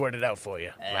fucking squirt it out for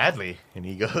you. Gladly. And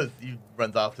he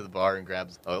runs off to the bar and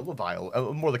grabs a little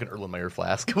vial, more like an Erlenmeyer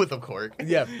flask with a cork.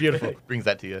 Yeah, beautiful. Brings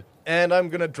that to you. And I'm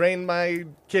gonna drain my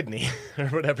kidney or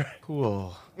whatever.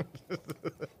 Cool.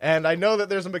 And I know that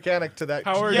there's a mechanic to that.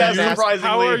 How are Yeah, you? surprisingly.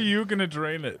 How are you gonna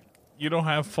drain it? You don't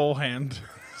have full hand.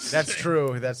 That's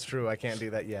true. That's true. I can't do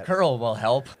that yet. Curl will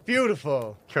help.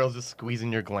 Beautiful. Carol's just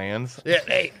squeezing your glands. Yeah.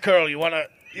 Hey, Curl, you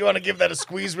wanna give that a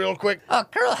squeeze real quick? Oh,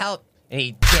 Curl help. And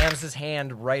he jams his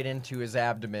hand right into his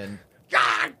abdomen.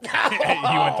 God,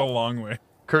 He went the long way.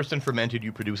 Cursed and fermented,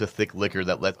 you produce a thick liquor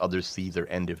that lets others see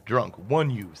their end if drunk. One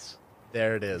use.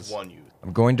 There it is. One use.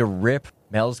 I'm going to rip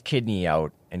Mel's kidney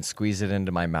out and squeeze it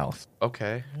into my mouth.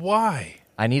 Okay. Why?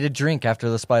 I need a drink after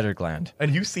the spider gland.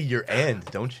 And you see your end,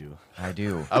 don't you? I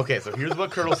do. Okay, so here's what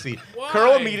Curl sees.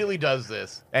 Curl immediately does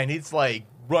this, and it's like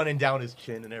running down his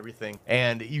chin and everything,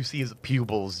 and you see his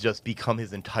pupils just become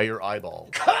his entire eyeball.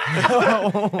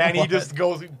 And he just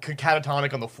goes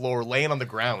catatonic on the floor, laying on the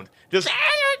ground, just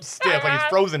stiff, like he's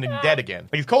frozen and dead again.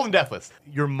 Like he's cold and deathless.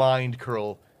 Your mind,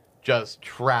 Curl, just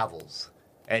travels.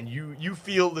 And you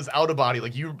feel this out of body,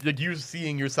 like you're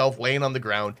seeing yourself laying on the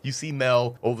ground. You see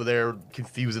Mel over there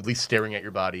confusedly staring at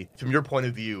your body. From your point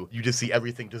of view, you just see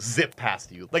everything just zip past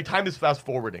you. Like time is fast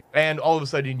forwarding. And all of a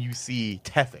sudden you see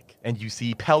Tefik and you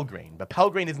see Pelgrane. But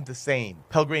Pelgrane isn't the same.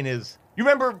 Pelgrane is, you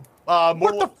remember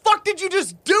What the fuck did you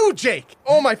just do, Jake?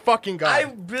 Oh my fucking god.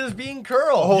 I was being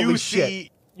Curl. Holy you shit. see,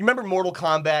 you remember Mortal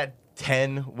Kombat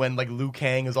 10 when like Liu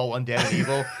Kang is all undead and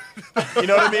evil? You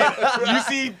know what I mean? You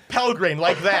see Pelgrane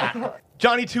like that.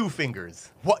 Johnny Two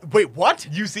Fingers. What? Wait, what?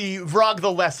 You see Vrog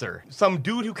the Lesser. Some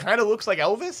dude who kind of looks like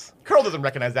Elvis. Curl doesn't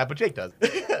recognize that, but Jake does.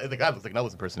 The guy looks like an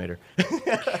Elvis impersonator.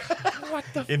 What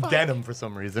the In fuck? denim for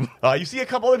some reason. You see a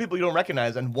couple other people you don't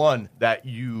recognize, and one that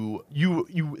you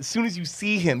as soon as you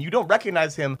see him, you don't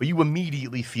recognize him, but you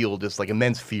immediately feel just like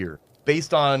immense fear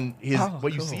based on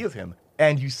what you see of him.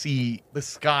 And you see the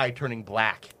sky turning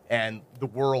black and the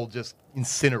world just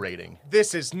incinerating.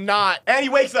 This is not. And he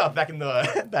wakes up back in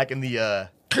the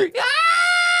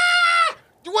Ah!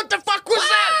 What the fuck was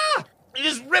that? You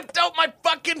just ripped out my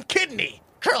fucking kidney.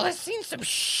 Curl has seen some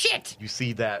shit. You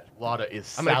see that Lotta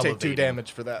is I'm gonna take 2 salivating.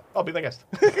 damage for that. I'll be my guest.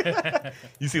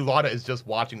 You see Lotta is just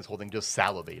watching this whole thing, just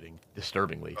salivating,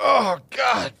 disturbingly. Oh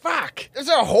god, fuck. Is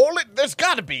there a hole? There's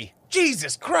gotta be.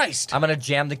 Jesus Christ. I'm gonna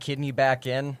jam the kidney back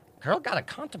in. Curl gotta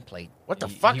contemplate. What the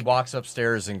fuck? He walks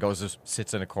upstairs and goes,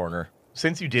 sits in a corner.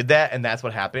 Since you did that and that's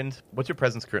what happened, what's your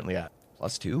presence currently at?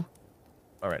 +2.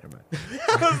 All right, never mind.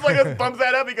 I was like, let's bump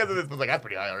that up because of this. I was like, that's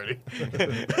pretty high already.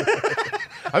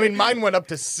 I mean, mine went up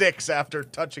to 6 after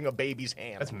touching a baby's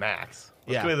hand. That's max.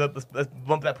 Yeah. Let's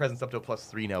bump that presence up to a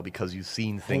 +3 now because you've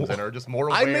seen things and are just more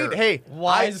aware. I made. Hey,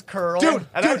 Wise Curl. Dude,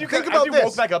 And as you think as about you this.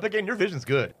 woke back up again, your vision's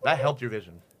good. That helped your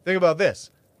vision. Think about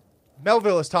this.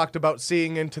 Melville has talked about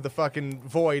seeing into the fucking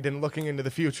void and looking into the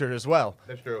future as well.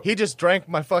 That's true. He just drank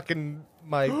my fucking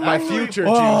my future That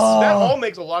juice. all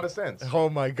makes a lot of sense. Oh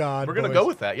my god. We're gonna boys. go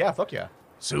with that. Yeah, fuck yeah.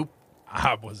 Soup.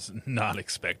 I was not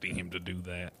expecting him to do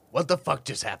that. What the fuck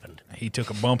just happened? He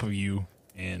took a bump of you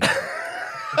and he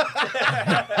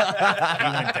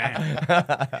went down.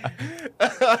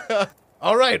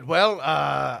 All right. Well,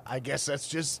 I guess that's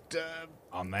just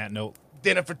On that note,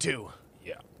 dinner for 2.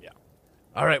 yeah.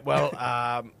 All right.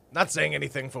 Well, not saying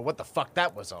anything for what the fuck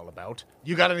that was all about.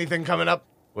 You got anything coming up?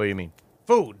 What do you mean?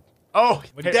 Food. Oh,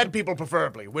 Dead people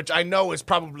preferably, which I know is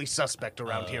probably suspect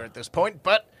around here at this point,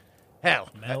 but hell.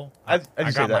 Mel, As I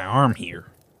you say got my that. arm here.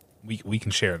 We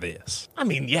can share this. I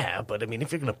mean, yeah, but I mean,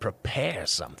 if you're going to prepare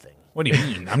something. What do you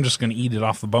mean? I'm just going to eat it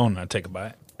off the bone and I take a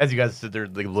bite. As you guys sit there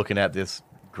like, looking at this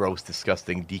gross,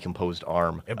 disgusting, decomposed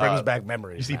arm, It brings back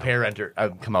memories. you see now. Pear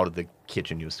come out of the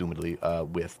kitchen, you assumedly,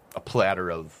 with a platter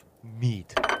of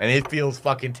meat. And it feels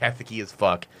fucking Tefiki as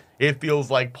fuck. It feels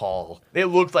like Paul. It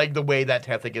looks like the way that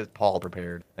Tefik is Paul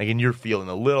prepared. Like, and you're feeling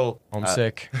a little...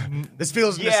 Homesick. This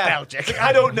feels nostalgic.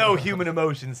 I don't know human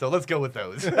emotions, so let's go with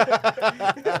those.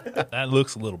 That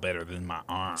looks a little better than my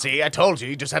arm. See, I told you.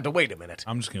 You just had to wait a minute.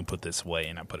 I'm just going to put this away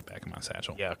and I put it back in my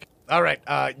satchel. Yuck. All right,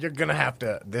 you're going to have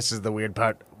to... This is the weird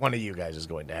part. One of you guys is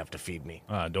going to have to feed me.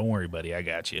 Don't worry, buddy. I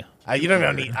got you. You don't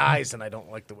have any eyes, and I don't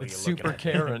like the way you're Super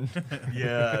looking at Karen.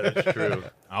 Yeah, that's true.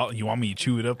 You want me to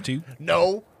chew it up too? me.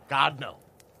 No. God, no.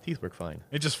 Teeth work fine.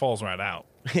 It just falls right out.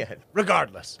 Yeah.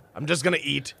 Regardless, I'm just going to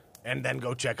eat and then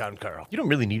go check on Carl. You don't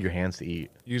really need your hands to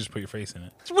eat. You just put your face in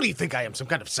it. So what do you think I am, some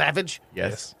kind of savage?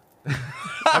 Yes.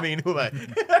 I mean, who am I?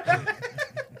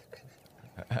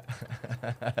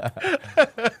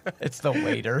 It's the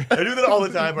waiter. I do that all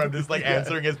the time where I'm just like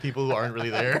answering as people who aren't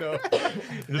really there.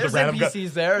 Just There's a random guy.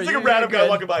 NPCs there. It's like a You're random guy good.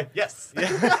 walking by. Yes.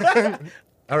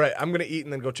 All right, I'm going to eat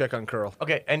and then go check on Carl.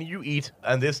 Okay, and you eat,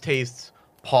 and this tastes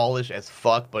Paulish as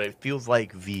fuck, but it feels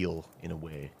like veal in a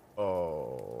way.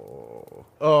 Oh.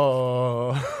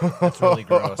 That's really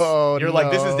gross. Oh, You're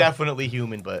like, this is no. definitely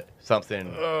human, but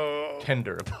something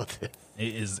tender about this.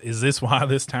 Is this why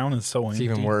this town is so It's empty?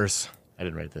 even worse. I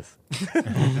didn't write this.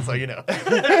 Just so you know.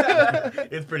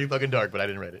 It's pretty fucking dark, but I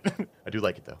didn't write it. I do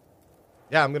like it, though.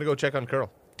 Yeah, I'm going to go check on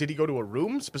Carl. Did he go to a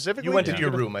room specifically? You went Did into he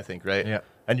your go to- room, I think, right? Yeah.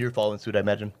 And you're following suit, I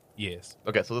imagine? Yes.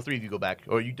 Okay, so the three of you go back,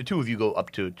 or the two of you go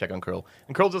up to check on Curl.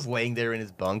 And Curl's just laying there in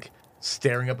his bunk,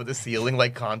 staring up at the ceiling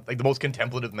like the most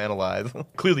contemplative man alive.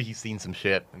 Clearly he's seen some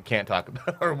shit and can't talk about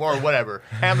it, or whatever.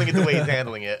 Handling it the way he's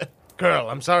handling it. Girl,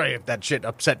 I'm sorry if that shit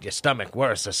upset your stomach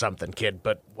worse or something, kid,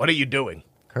 but what are you doing?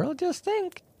 Curl, just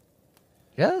think.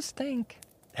 Just think.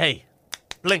 Hey,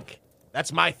 blink.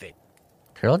 That's my thing.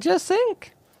 Curl, just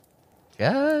think.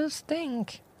 Just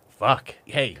think. Fuck.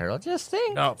 Hey. Curl, just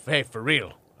think. No, hey, for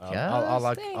real.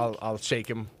 I'll shake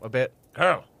him a bit.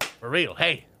 Girl, for real.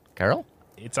 Hey. Curl?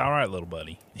 It's all right, little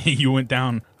buddy. You went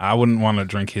down. I wouldn't want to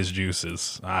drink his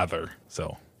juices either.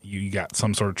 So you got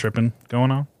some sort of tripping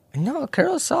going on? No,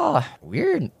 Curl saw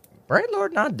weird Bright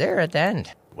Lord not there at the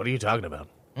end. What are you talking about?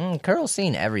 Curl's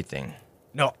seen everything.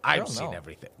 No, I've Curl, seen no.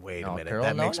 everything. Wait No, a minute. Curl,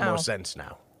 That no, makes now. more sense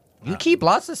now. You keep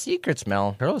lots of secrets,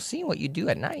 Mel. Curl's seen what you do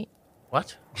at night.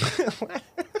 What?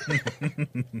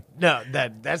 No,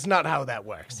 that's not how that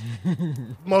works.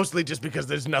 Mostly just because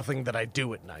there's nothing that I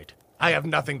do at night. I have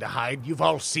nothing to hide. You've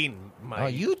all seen my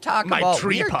You talk my about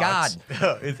tree weird pods.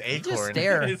 God. It's Just acorn.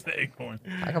 stare. It's the acorn.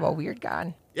 Talk about weird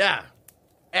God. Yeah.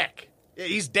 Eck. Yeah,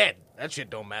 he's dead. That shit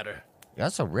don't matter. You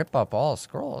also rip up all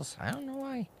scrolls. I don't know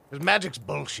why. Because magic's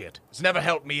bullshit. It's never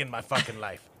helped me in my fucking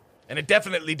life. And it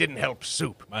definitely didn't help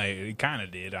Soup. It kind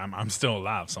of did. I'm still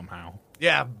alive somehow.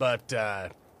 Yeah, but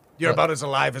you're about as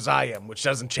alive as I am, which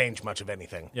doesn't change much of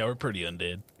anything. Yeah, we're pretty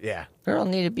undead. Yeah. Curl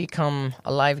need to become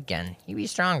alive again. He be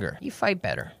stronger. He fight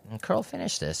better. And Curl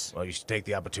finish this. Well, you should take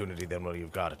the opportunity then while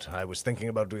you've got it. I was thinking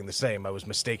about doing the same. I was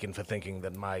mistaken for thinking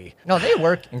that my... No, they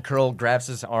work. And Curl grabs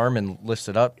his arm and lifts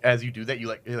it up. As you do that,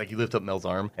 you you lift up Mel's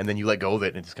arm, and then you let go of it,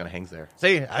 and it just kind of hangs there.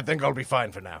 See, I think I'll be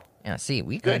fine for now. Yeah, see,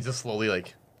 we And could. it just slowly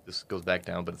just goes back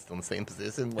down, but it's still in the same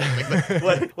position.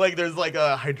 Like there's like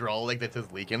a hydraulic that's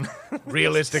just leaking.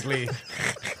 Realistically,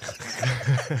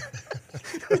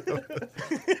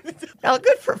 Now,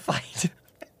 good for a fight.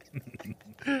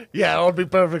 yeah, I'll be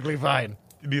perfectly fine.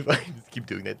 You'd be like, just keep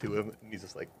doing that to him, and he's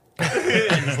just like,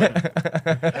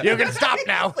 You can stop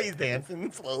now. he's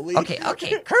dancing slowly. Okay.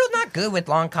 Curl's not good with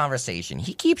long conversation.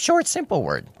 He keeps short, simple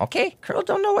word. Okay? Curl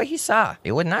don't know what he saw.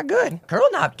 It was not good. Curl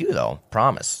not do, though.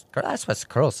 Promise. Curl, that's what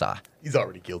Curl saw. He's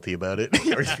already guilty about it.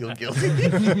 He already feels guilty.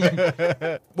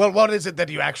 Well, what is it that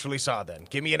you actually saw then?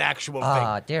 Give me an actual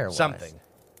thing. There was. Something.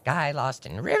 Guy lost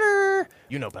in river.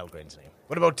 You know Pelgrane's name.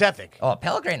 What about Tethic? Oh,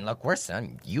 Pelgrane look worse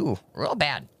than you. Real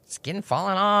bad. Skin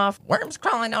falling off. Worms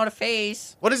crawling out of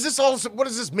face. What does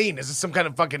this mean? Is this some kind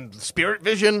of fucking spirit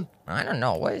vision? I don't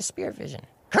know. What is spirit vision?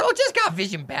 Curl just got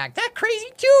vision back. That's crazy,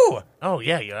 too. Oh,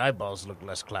 yeah, your eyeballs look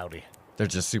less cloudy. They're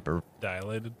just super.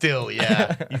 Dilated. Still,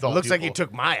 yeah. He's all Looks like you pupil.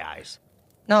 took my eyes.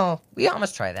 No, we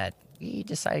almost tried that. We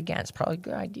decided against. Probably a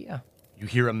good idea. You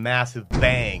hear a massive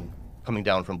bang coming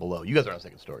down from below. You guys are on the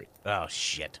second story. Oh,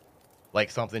 shit. Like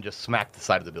something just smacked the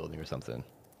side of the building or something.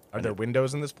 Are there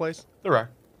windows in this place? There are.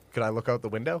 Can I look out the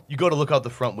window? You go to look out the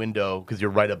front window because you're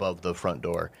right above the front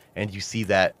door, and you see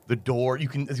that the door. You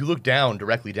can, as you look down,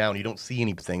 directly down, you don't see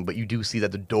anything, but you do see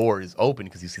that the door is open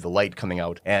because you see the light coming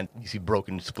out, and you see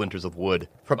broken splinters of wood.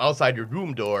 From outside your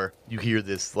room door, you hear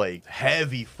this like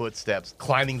heavy footsteps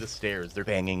climbing the stairs. They're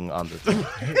banging on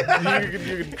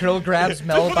the. Curl grabs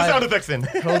Mel Put the sound by. effects in.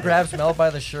 Curl grabs Mel by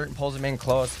the shirt and pulls him in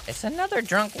close. It's another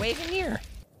drunk Wagoneer.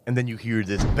 And then you hear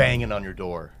this banging on your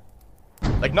door,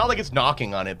 like not like it's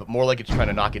knocking on it, but more like it's trying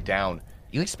to knock it down.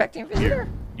 You expecting a visitor?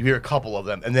 You hear a couple of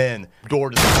them, and then the door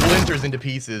just splinters into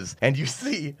pieces, and you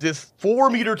see this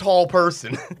 4-meter tall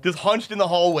person just hunched in the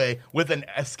hallway with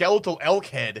a skeletal elk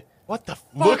head What the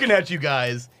fuck? looking at you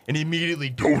guys, and immediately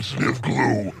don't sniff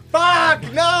glue. Fuck,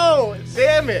 no!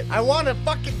 Damn it! I want to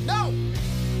fucking know!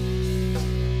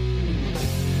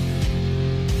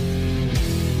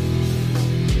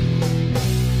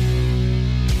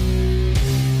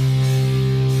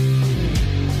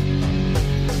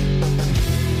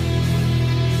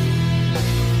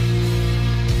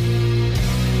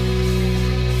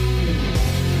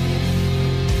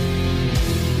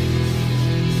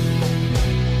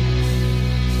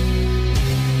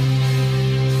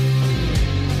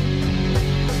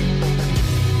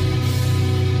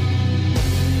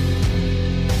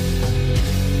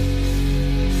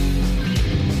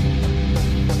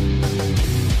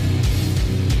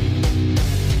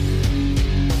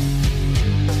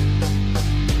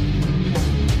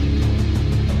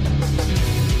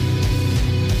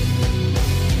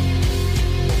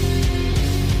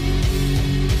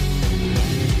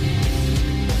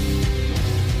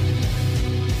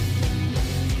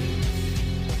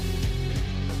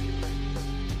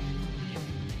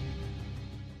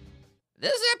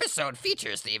 This episode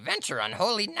features The Adventure on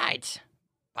Holy Night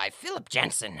by Philip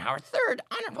Jensen, our third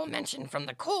honorable mention from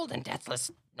the cold and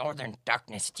deathless Northern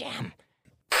Darkness Jam.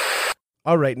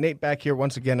 All right, Nate back here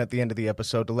once again at the end of the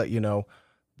episode to let you know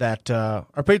that our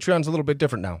Patreon's a little bit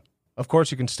different now. Of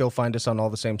course, you can still find us on all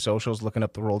the same socials looking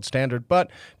up the Rolled Standard, but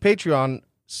Patreon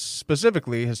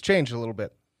specifically has changed a little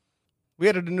bit. We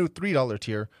added a new $3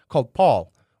 tier called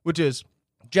Paul, which is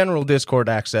general Discord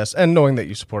access and knowing that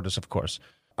you support us, of course.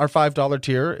 Our $5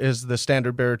 tier is the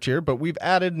standard bearer tier, but we've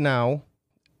added now,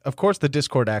 of course, the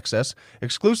Discord access,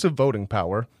 exclusive voting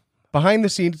power,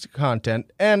 behind-the-scenes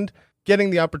content, and getting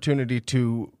the opportunity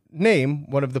to name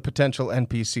one of the potential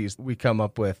NPCs we come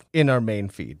up with in our main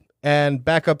feed. And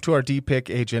back up to our D-Pick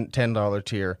Agent $10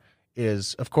 tier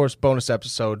is, of course, bonus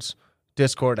episodes,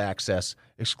 Discord access,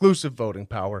 exclusive voting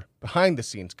power,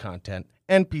 behind-the-scenes content,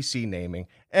 NPC naming,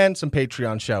 and some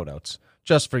Patreon shoutouts,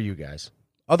 just for you guys.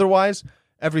 Otherwise,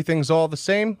 everything's all the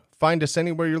same. Find us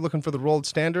anywhere you're looking for the Rolled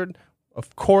Standard.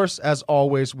 Of course, as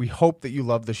always, we hope that you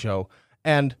love the show,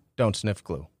 and don't sniff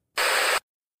glue.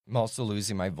 I'm also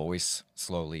losing my voice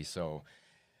slowly, so...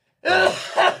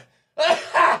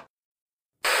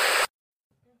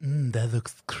 That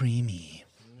looks creamy.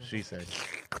 She said.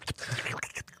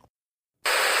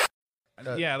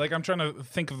 Yeah, like I'm trying to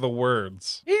think of the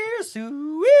words.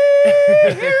 Oh,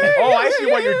 I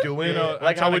see what you're doing. You know,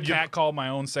 like how how would would you? catcall my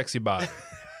own sexy bot?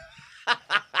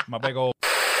 My big old.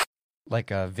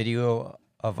 Like a video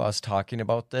of us talking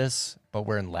about this, but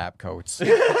we're in lab coats.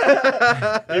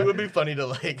 It would be funny to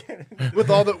like. with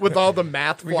all the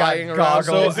math We got flying around.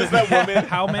 goggles. Is this that woman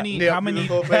How many? Yeah, how many?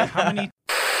 beautiful thing. How many?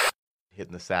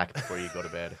 hitting the sack before you go to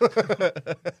bed?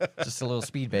 Just a little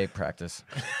speed bait practice.